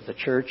sake of the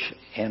church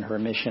and her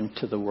mission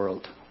to the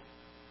world.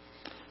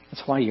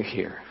 That's why you're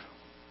here.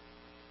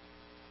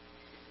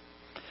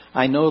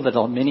 I know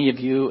that many of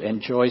you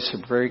enjoy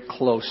some very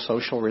close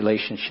social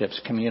relationships,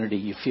 community.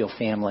 You feel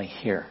family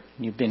here.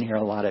 You've been here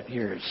a lot of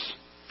years.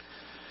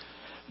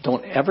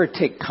 Don't ever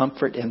take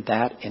comfort in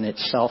that in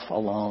itself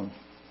alone.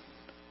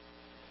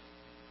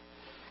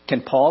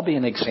 Can Paul be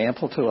an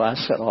example to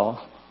us at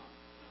all?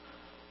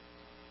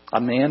 A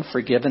man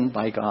forgiven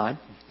by God.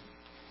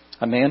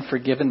 A man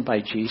forgiven by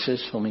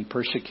Jesus, whom he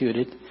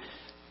persecuted.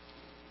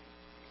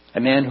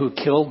 A man who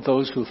killed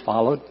those who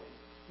followed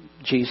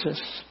Jesus.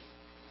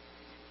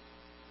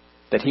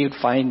 That he would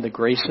find the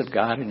grace of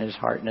God in his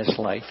heart and his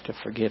life to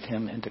forgive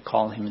him and to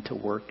call him to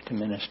work, to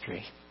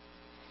ministry.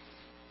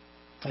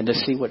 And to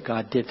see what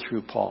God did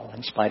through Paul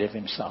in spite of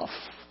himself.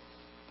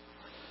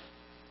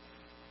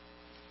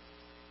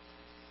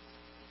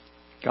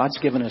 God's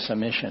given us a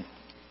mission.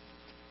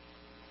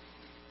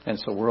 And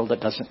it's a world that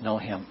doesn't know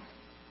him.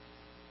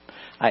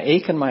 I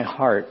ache in my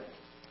heart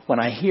when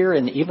I hear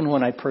and even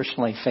when I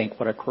personally think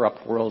what a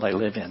corrupt world I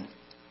live in.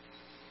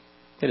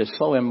 It is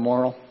so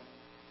immoral.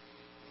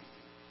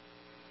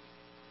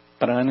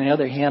 But on the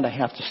other hand, I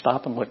have to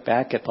stop and look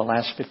back at the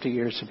last 50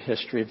 years of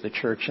history of the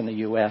church in the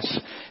U.S.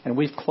 And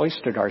we've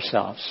cloistered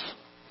ourselves.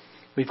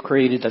 We've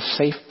created a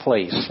safe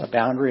place, a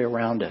boundary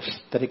around us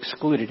that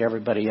excluded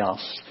everybody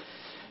else.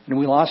 And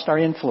we lost our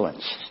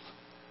influence.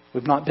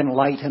 We've not been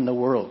light in the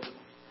world.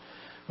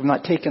 We've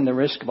not taken the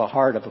risk of a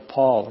heart of a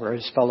Paul or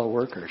his fellow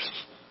workers.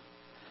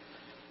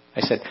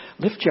 I said,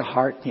 lift your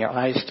heart and your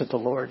eyes to the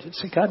Lord and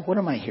say, God, what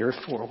am I here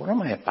for? What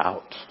am I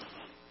about?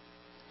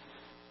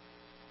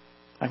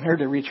 I'm here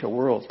to reach a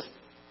world.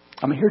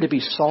 I'm here to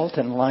be salt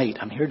and light.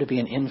 I'm here to be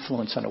an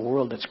influence on a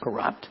world that's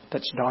corrupt,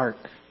 that's dark.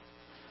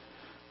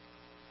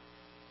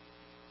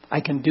 I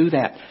can do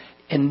that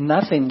in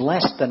nothing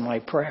less than my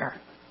prayer.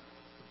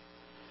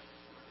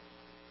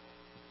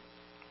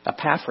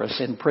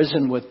 Epaphras in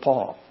prison with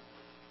Paul.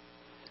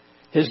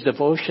 His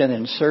devotion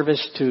and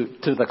service to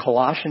the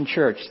Colossian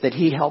church that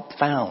he helped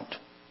found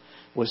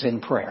was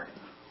in prayer.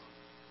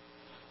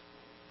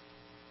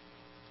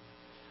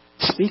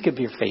 Speak of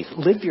your faith.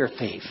 Live your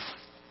faith.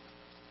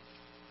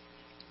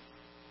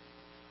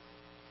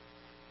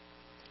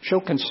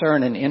 Show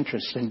concern and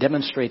interest and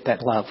demonstrate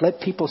that love. Let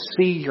people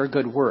see your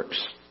good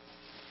works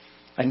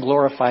and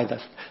glorify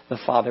the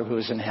Father who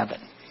is in heaven.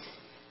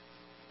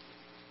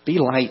 Be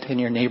light in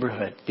your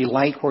neighborhood. Be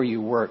light where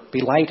you work.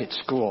 Be light at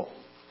school.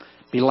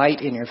 Be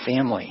light in your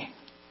family.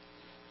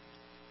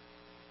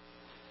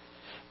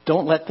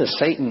 Don't let the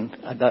Satan,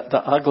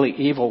 the ugly,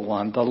 evil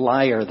one, the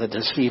liar, the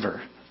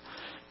deceiver,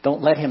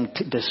 don't let him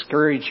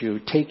discourage you,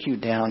 take you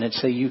down and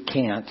say you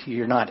can't,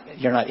 you're not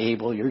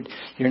able, you're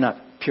not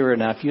pure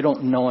enough, you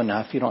don't know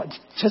enough,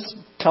 just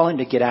tell him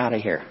to get out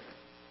of here.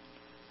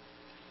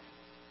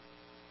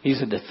 He's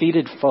a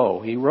defeated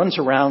foe. He runs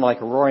around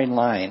like a roaring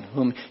lion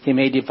whom he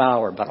may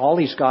devour, but all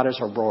he's got is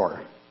a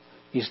roar.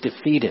 He's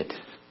defeated.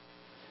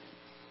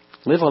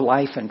 Live a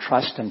life and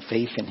trust and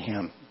faith in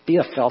him. Be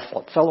a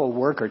fellow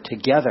worker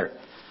together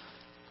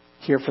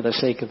here for the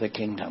sake of the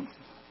kingdom.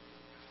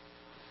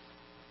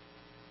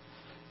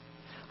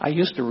 I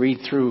used to read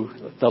through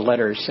the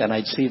letters and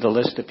I'd see the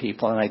list of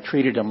people and I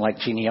treated them like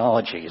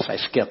genealogies. I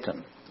skipped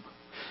them.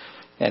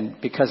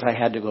 And because I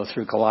had to go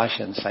through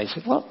Colossians, I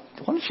said, well,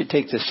 why don't you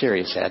take this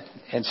serious, Ed?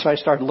 And so I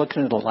started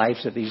looking at the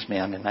lives of these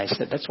men and I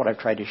said, that's what I've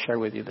tried to share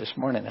with you this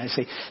morning. I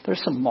say,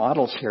 there's some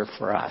models here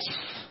for us.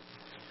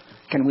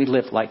 Can we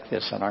live like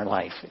this in our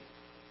life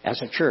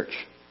as a church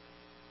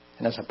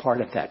and as a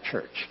part of that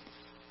church?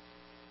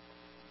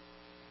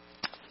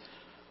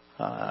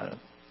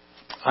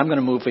 I'm going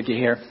to move with you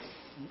here.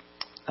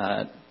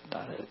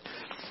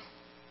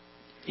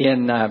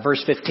 In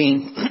verse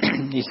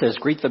 15, he says,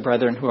 greet the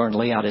brethren who are in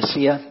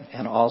Laodicea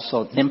and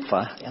also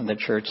Nympha and the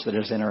church that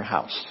is in her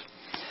house.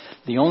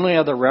 The only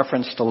other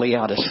reference to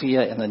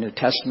Laodicea in the New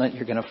Testament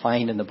you're going to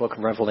find in the book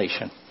of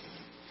Revelation.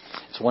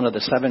 It's one of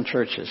the 7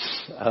 churches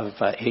of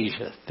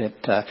Asia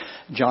that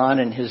John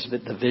and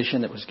the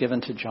vision that was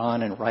given to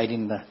John in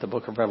writing the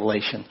book of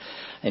Revelation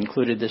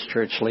included this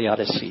church,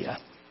 Laodicea.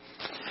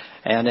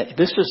 And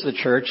this is the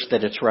church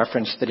that it's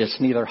referenced that it's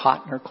neither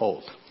hot nor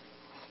cold.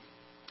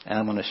 And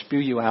I'm going to spew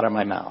you out of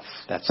my mouth.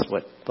 That's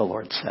what the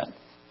Lord said.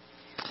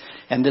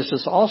 And this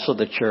is also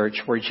the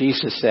church where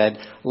Jesus said,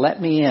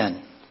 let me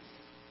in.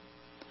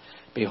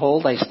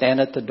 Behold, I stand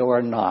at the door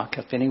and knock.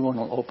 If anyone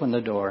will open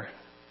the door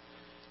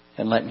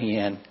and let me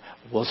in,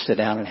 we'll sit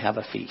down and have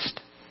a feast.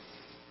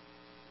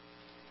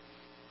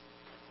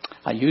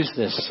 I use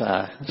this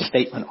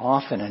statement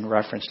often in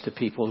reference to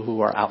people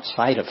who are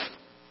outside of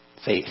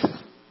faith.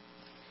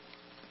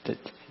 That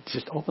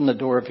just open the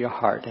door of your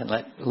heart and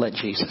let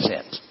Jesus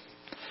in.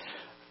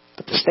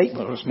 But the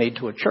statement was made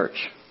to a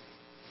church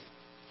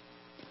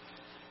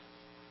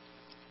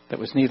that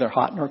was neither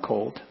hot nor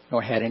cold,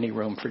 nor had any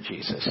room for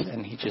Jesus.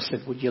 And he just said,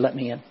 would you let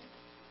me in?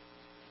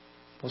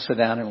 We'll sit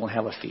down and we'll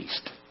have a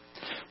feast.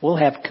 We'll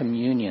have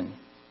communion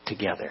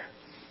together.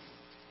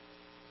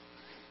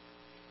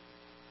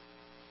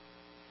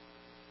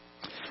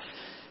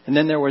 And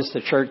then there was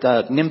the church,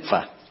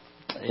 Nympha.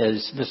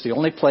 This is the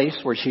only place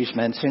where she's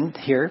mentioned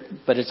here,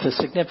 but it's a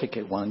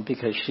significant one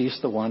because she's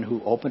the one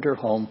who opened her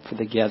home for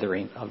the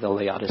gathering of the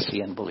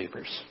Laodicean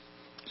believers.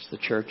 It's the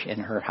church in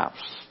her house.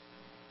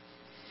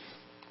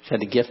 She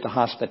had the gift of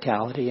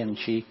hospitality, and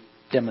she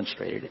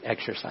demonstrated it,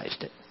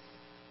 exercised it.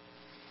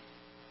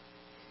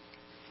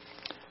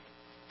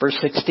 Verse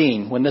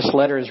 16, when this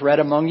letter is read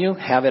among you,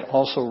 have it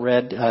also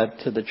read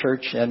to the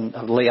church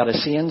of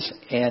Laodiceans,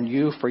 and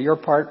you, for your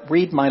part,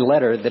 read my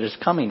letter that is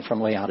coming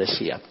from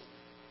Laodicea.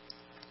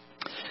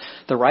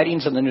 The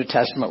writings of the New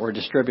Testament were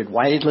distributed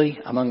widely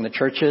among the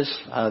churches.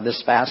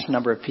 This vast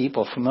number of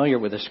people familiar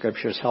with the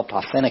Scriptures helped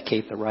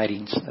authenticate the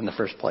writings in the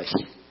first place.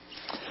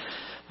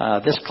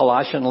 This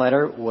Colossian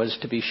letter was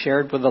to be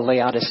shared with the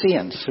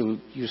Laodiceans, who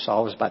you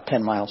saw was about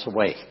 10 miles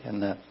away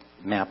in the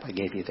map I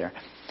gave you there.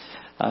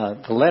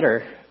 The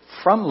letter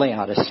from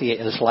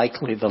Laodicea is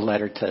likely the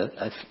letter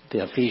to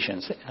the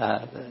Ephesians,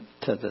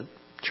 to the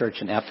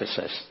church in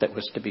Ephesus, that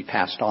was to be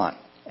passed on,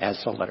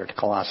 as the letter to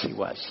Colossae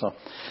was. So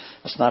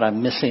it's not a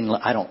missing,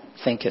 I don't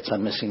think it's a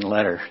missing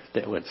letter.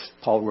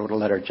 Paul wrote a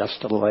letter just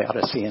to the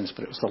Laodiceans,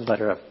 but it was the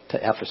letter to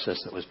Ephesus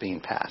that was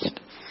being passed.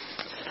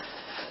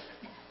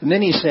 And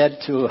then he said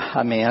to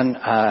a man,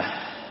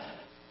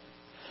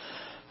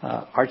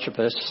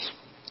 Archippus,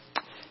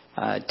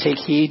 take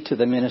heed to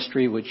the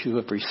ministry which you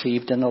have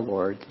received in the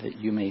Lord, that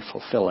you may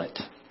fulfill it.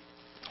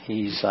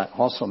 He's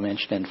also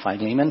mentioned in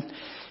Philemon.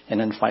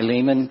 And in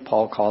Philemon,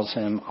 Paul calls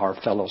him our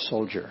fellow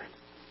soldier.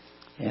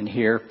 And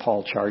here,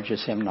 Paul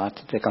charges him not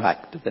to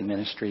neglect the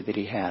ministry that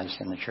he has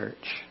in the church.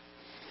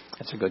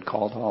 That's a good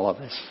call to all of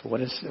us.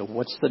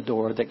 What's the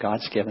door that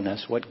God's given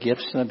us? What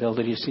gifts and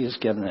abilities He has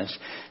given us?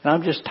 And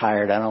I'm just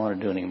tired. I don't want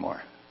to do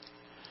anymore.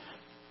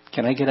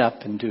 Can I get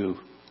up and do?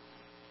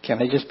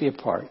 Can I just be a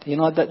part? You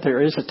know that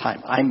there is a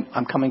time.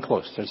 I'm coming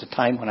close. There's a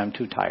time when I'm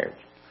too tired.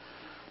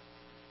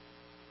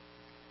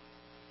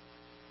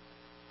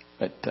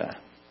 But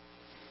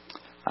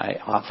I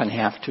often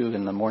have to,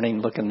 in the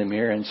morning, look in the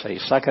mirror and say,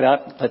 suck it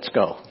up, let's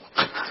go.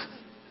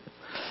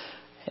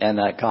 And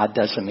God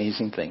does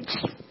amazing things.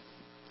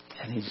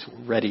 And He's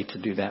ready to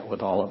do that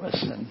with all of us.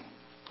 And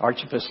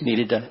Archippus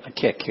needed a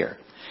kick here.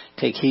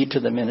 Take heed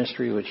to the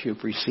ministry which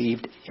you've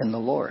received in the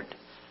Lord,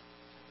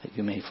 that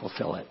you may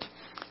fulfill it.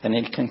 And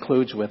it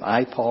concludes with,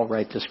 I, Paul,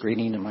 write this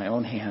greeting in my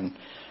own hand.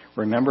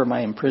 Remember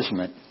my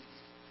imprisonment.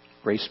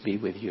 Grace be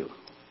with you.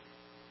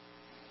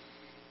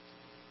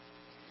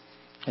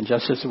 And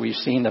just as we've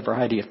seen the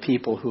variety of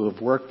people who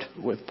have worked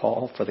with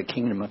Paul for the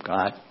kingdom of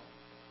God,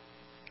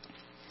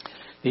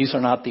 these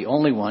are not the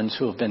only ones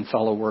who have been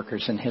fellow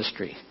workers in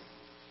history.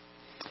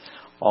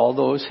 All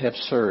those have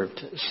served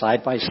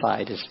side by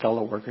side as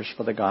fellow workers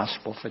for the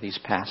gospel for these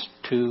past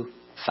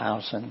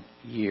 2,000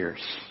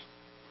 years.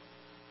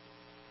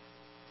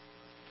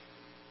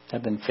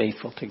 Have been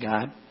faithful to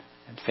God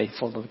and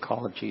faithful to the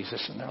call of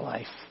Jesus in their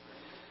life.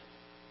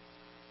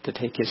 To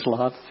take His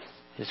love,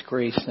 His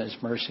grace, and His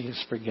mercy,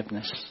 His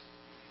forgiveness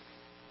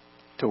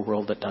to a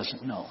world that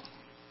doesn't know.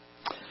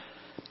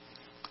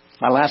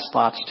 My last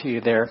thoughts to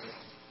you there.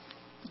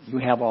 You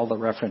have all the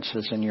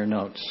references in your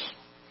notes.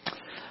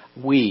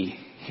 We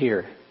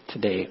here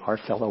today are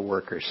fellow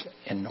workers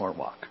in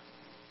Norwalk.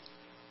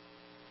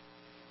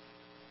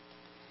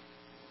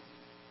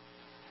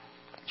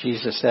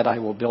 Jesus said, I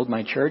will build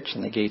my church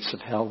and the gates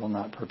of hell will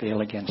not prevail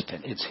against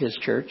it. It's His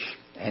church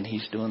and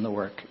He's doing the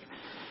work.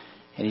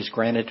 And He's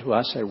granted to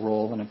us a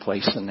role and a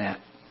place in that.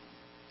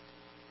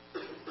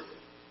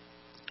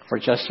 For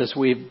just as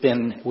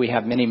we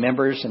have many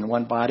members in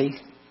one body,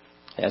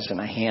 as in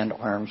a hand,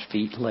 arms,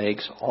 feet,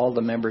 legs, all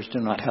the members do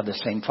not have the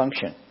same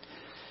function.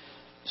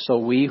 So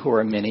we who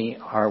are many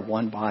are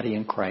one body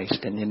in Christ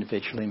and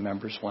individually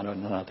members one of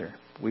another.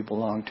 We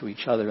belong to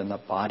each other in the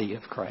body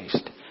of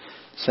Christ.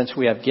 Since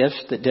we have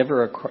gifts that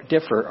differ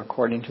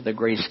according to the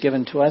grace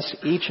given to us,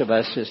 each of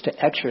us is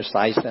to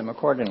exercise them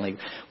accordingly.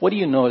 What do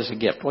you know as a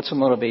gift? What's the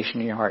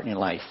motivation in your heart and your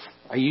life?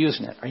 Are you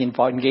using it? Are you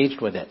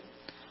engaged with it?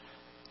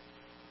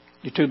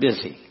 You're too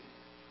busy.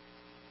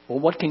 Well,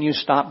 what can you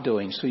stop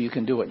doing so you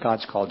can do what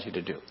God's called you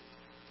to do?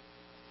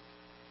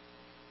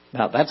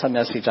 Now, that's a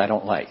message I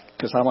don't like,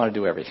 because I want to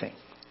do everything.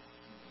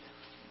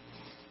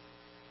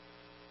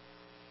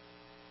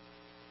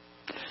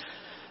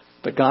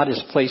 But God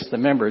has placed the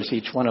members,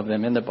 each one of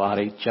them, in the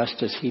body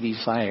just as He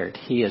desired.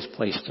 He has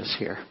placed us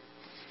here.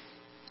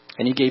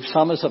 And he gave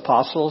some as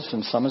apostles,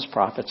 and some as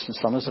prophets, and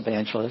some as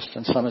evangelists,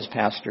 and some as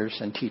pastors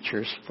and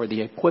teachers for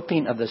the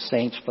equipping of the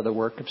saints for the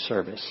work of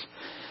service.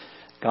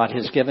 God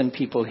has given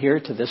people here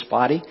to this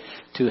body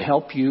to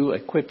help you,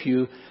 equip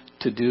you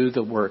to do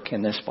the work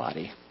in this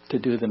body, to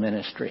do the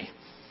ministry.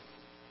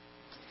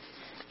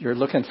 You're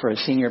looking for a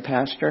senior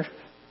pastor?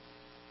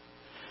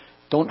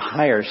 Don't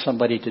hire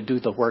somebody to do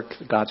the work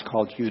that God's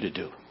called you to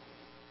do.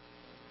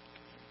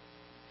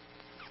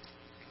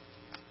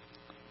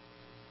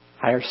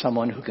 Hire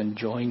someone who can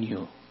join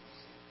you.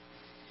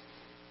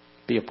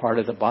 Be a part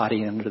of the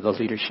body under the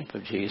leadership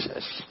of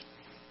Jesus.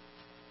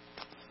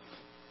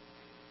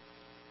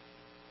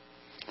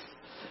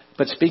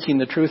 But speaking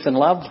the truth in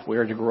love, we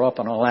are to grow up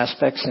in all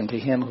aspects into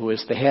Him who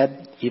is the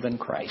head, even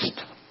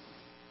Christ.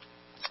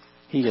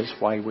 He is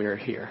why we are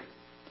here.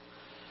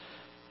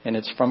 And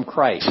it's from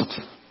Christ,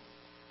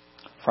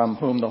 from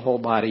whom the whole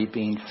body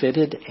being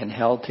fitted and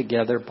held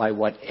together by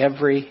what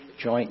every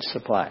joint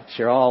supplies.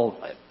 You're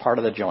all part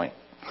of the joint.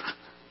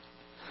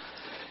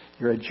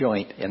 You're a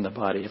joint in the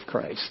body of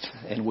Christ.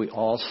 And we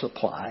all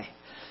supply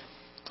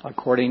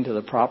according to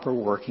the proper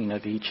working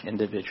of each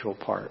individual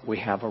part. We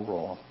have a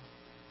role.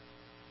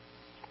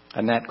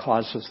 And that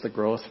causes the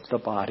growth of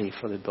the body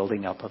for the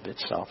building up of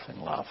itself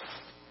in love.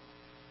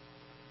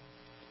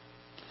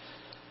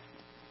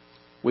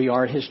 We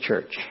are His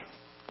church.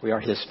 We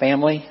are His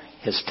family,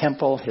 His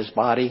temple, His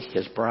body,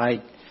 His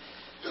bride.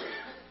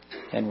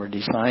 And we're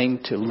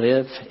designed to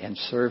live and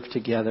serve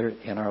together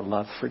in our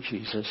love for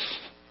Jesus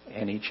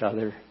and each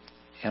other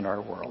and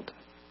our world.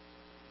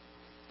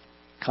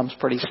 Comes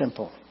pretty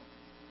simple.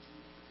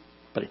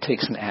 But it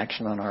takes an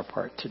action on our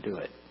part to do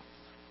it.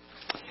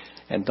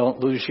 And don't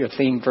lose your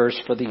theme verse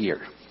for the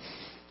year.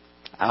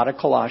 Out of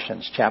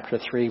Colossians chapter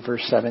 3,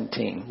 verse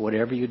 17.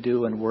 Whatever you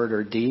do in word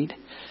or deed,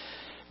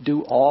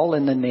 do all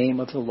in the name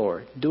of the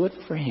Lord. Do it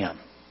for Him.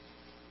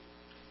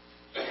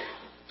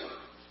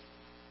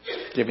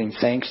 Giving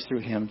thanks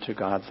through Him to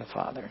God the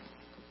Father.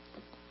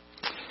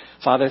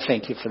 Father,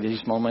 thank you for these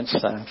moments.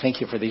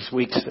 Thank you for these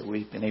weeks that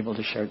we've been able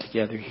to share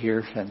together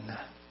here and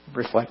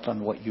reflect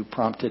on what you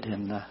prompted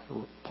in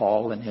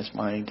Paul in his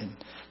mind and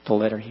the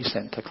letter he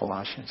sent to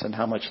Colossians and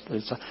how much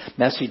this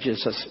message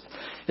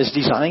is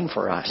designed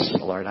for us,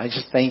 Lord. I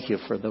just thank you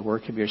for the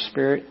work of your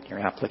Spirit, your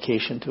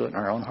application to it in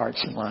our own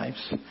hearts and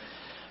lives.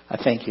 I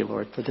thank you,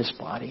 Lord, for this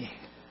body.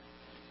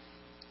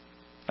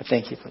 I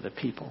thank you for the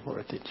people,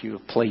 Lord, that you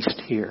have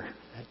placed here.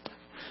 That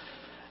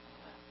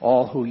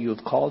all who you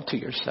have called to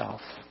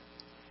yourself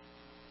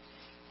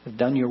have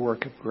done your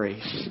work of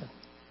grace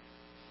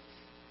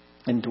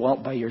and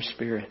dwelt by your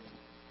Spirit.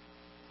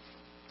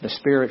 The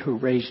Spirit who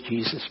raised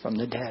Jesus from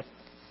the dead.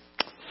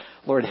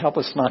 Lord, help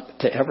us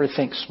not to ever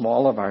think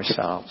small of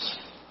ourselves,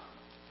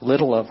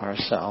 little of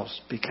ourselves,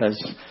 because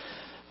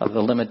of the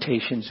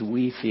limitations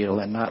we feel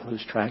and not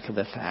lose track of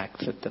the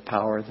fact that the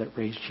power that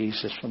raised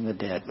Jesus from the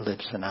dead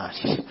lives in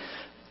us.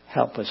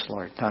 Help us,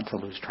 Lord, not to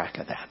lose track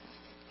of that.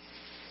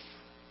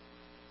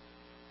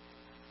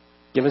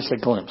 Give us a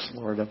glimpse,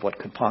 Lord, of what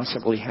could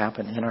possibly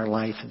happen in our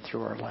life and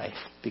through our life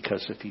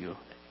because of you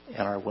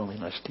and our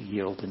willingness to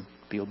yield and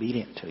be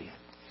obedient to you.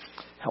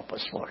 Help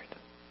us, Lord.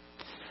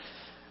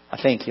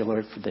 I thank you,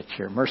 Lord, for that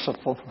you're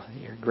merciful,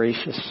 you're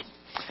gracious.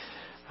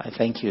 I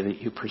thank you that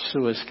you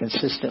pursue us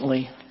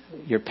consistently.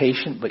 You're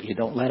patient, but you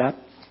don't let up.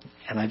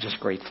 And I'm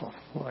just grateful,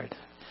 Lord.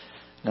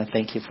 And I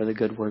thank you for the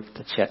good work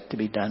that's yet to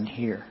be done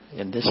here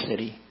in this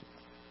city,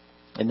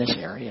 in this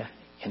area,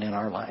 and in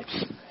our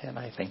lives. And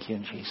I thank you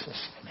in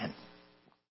Jesus. Amen.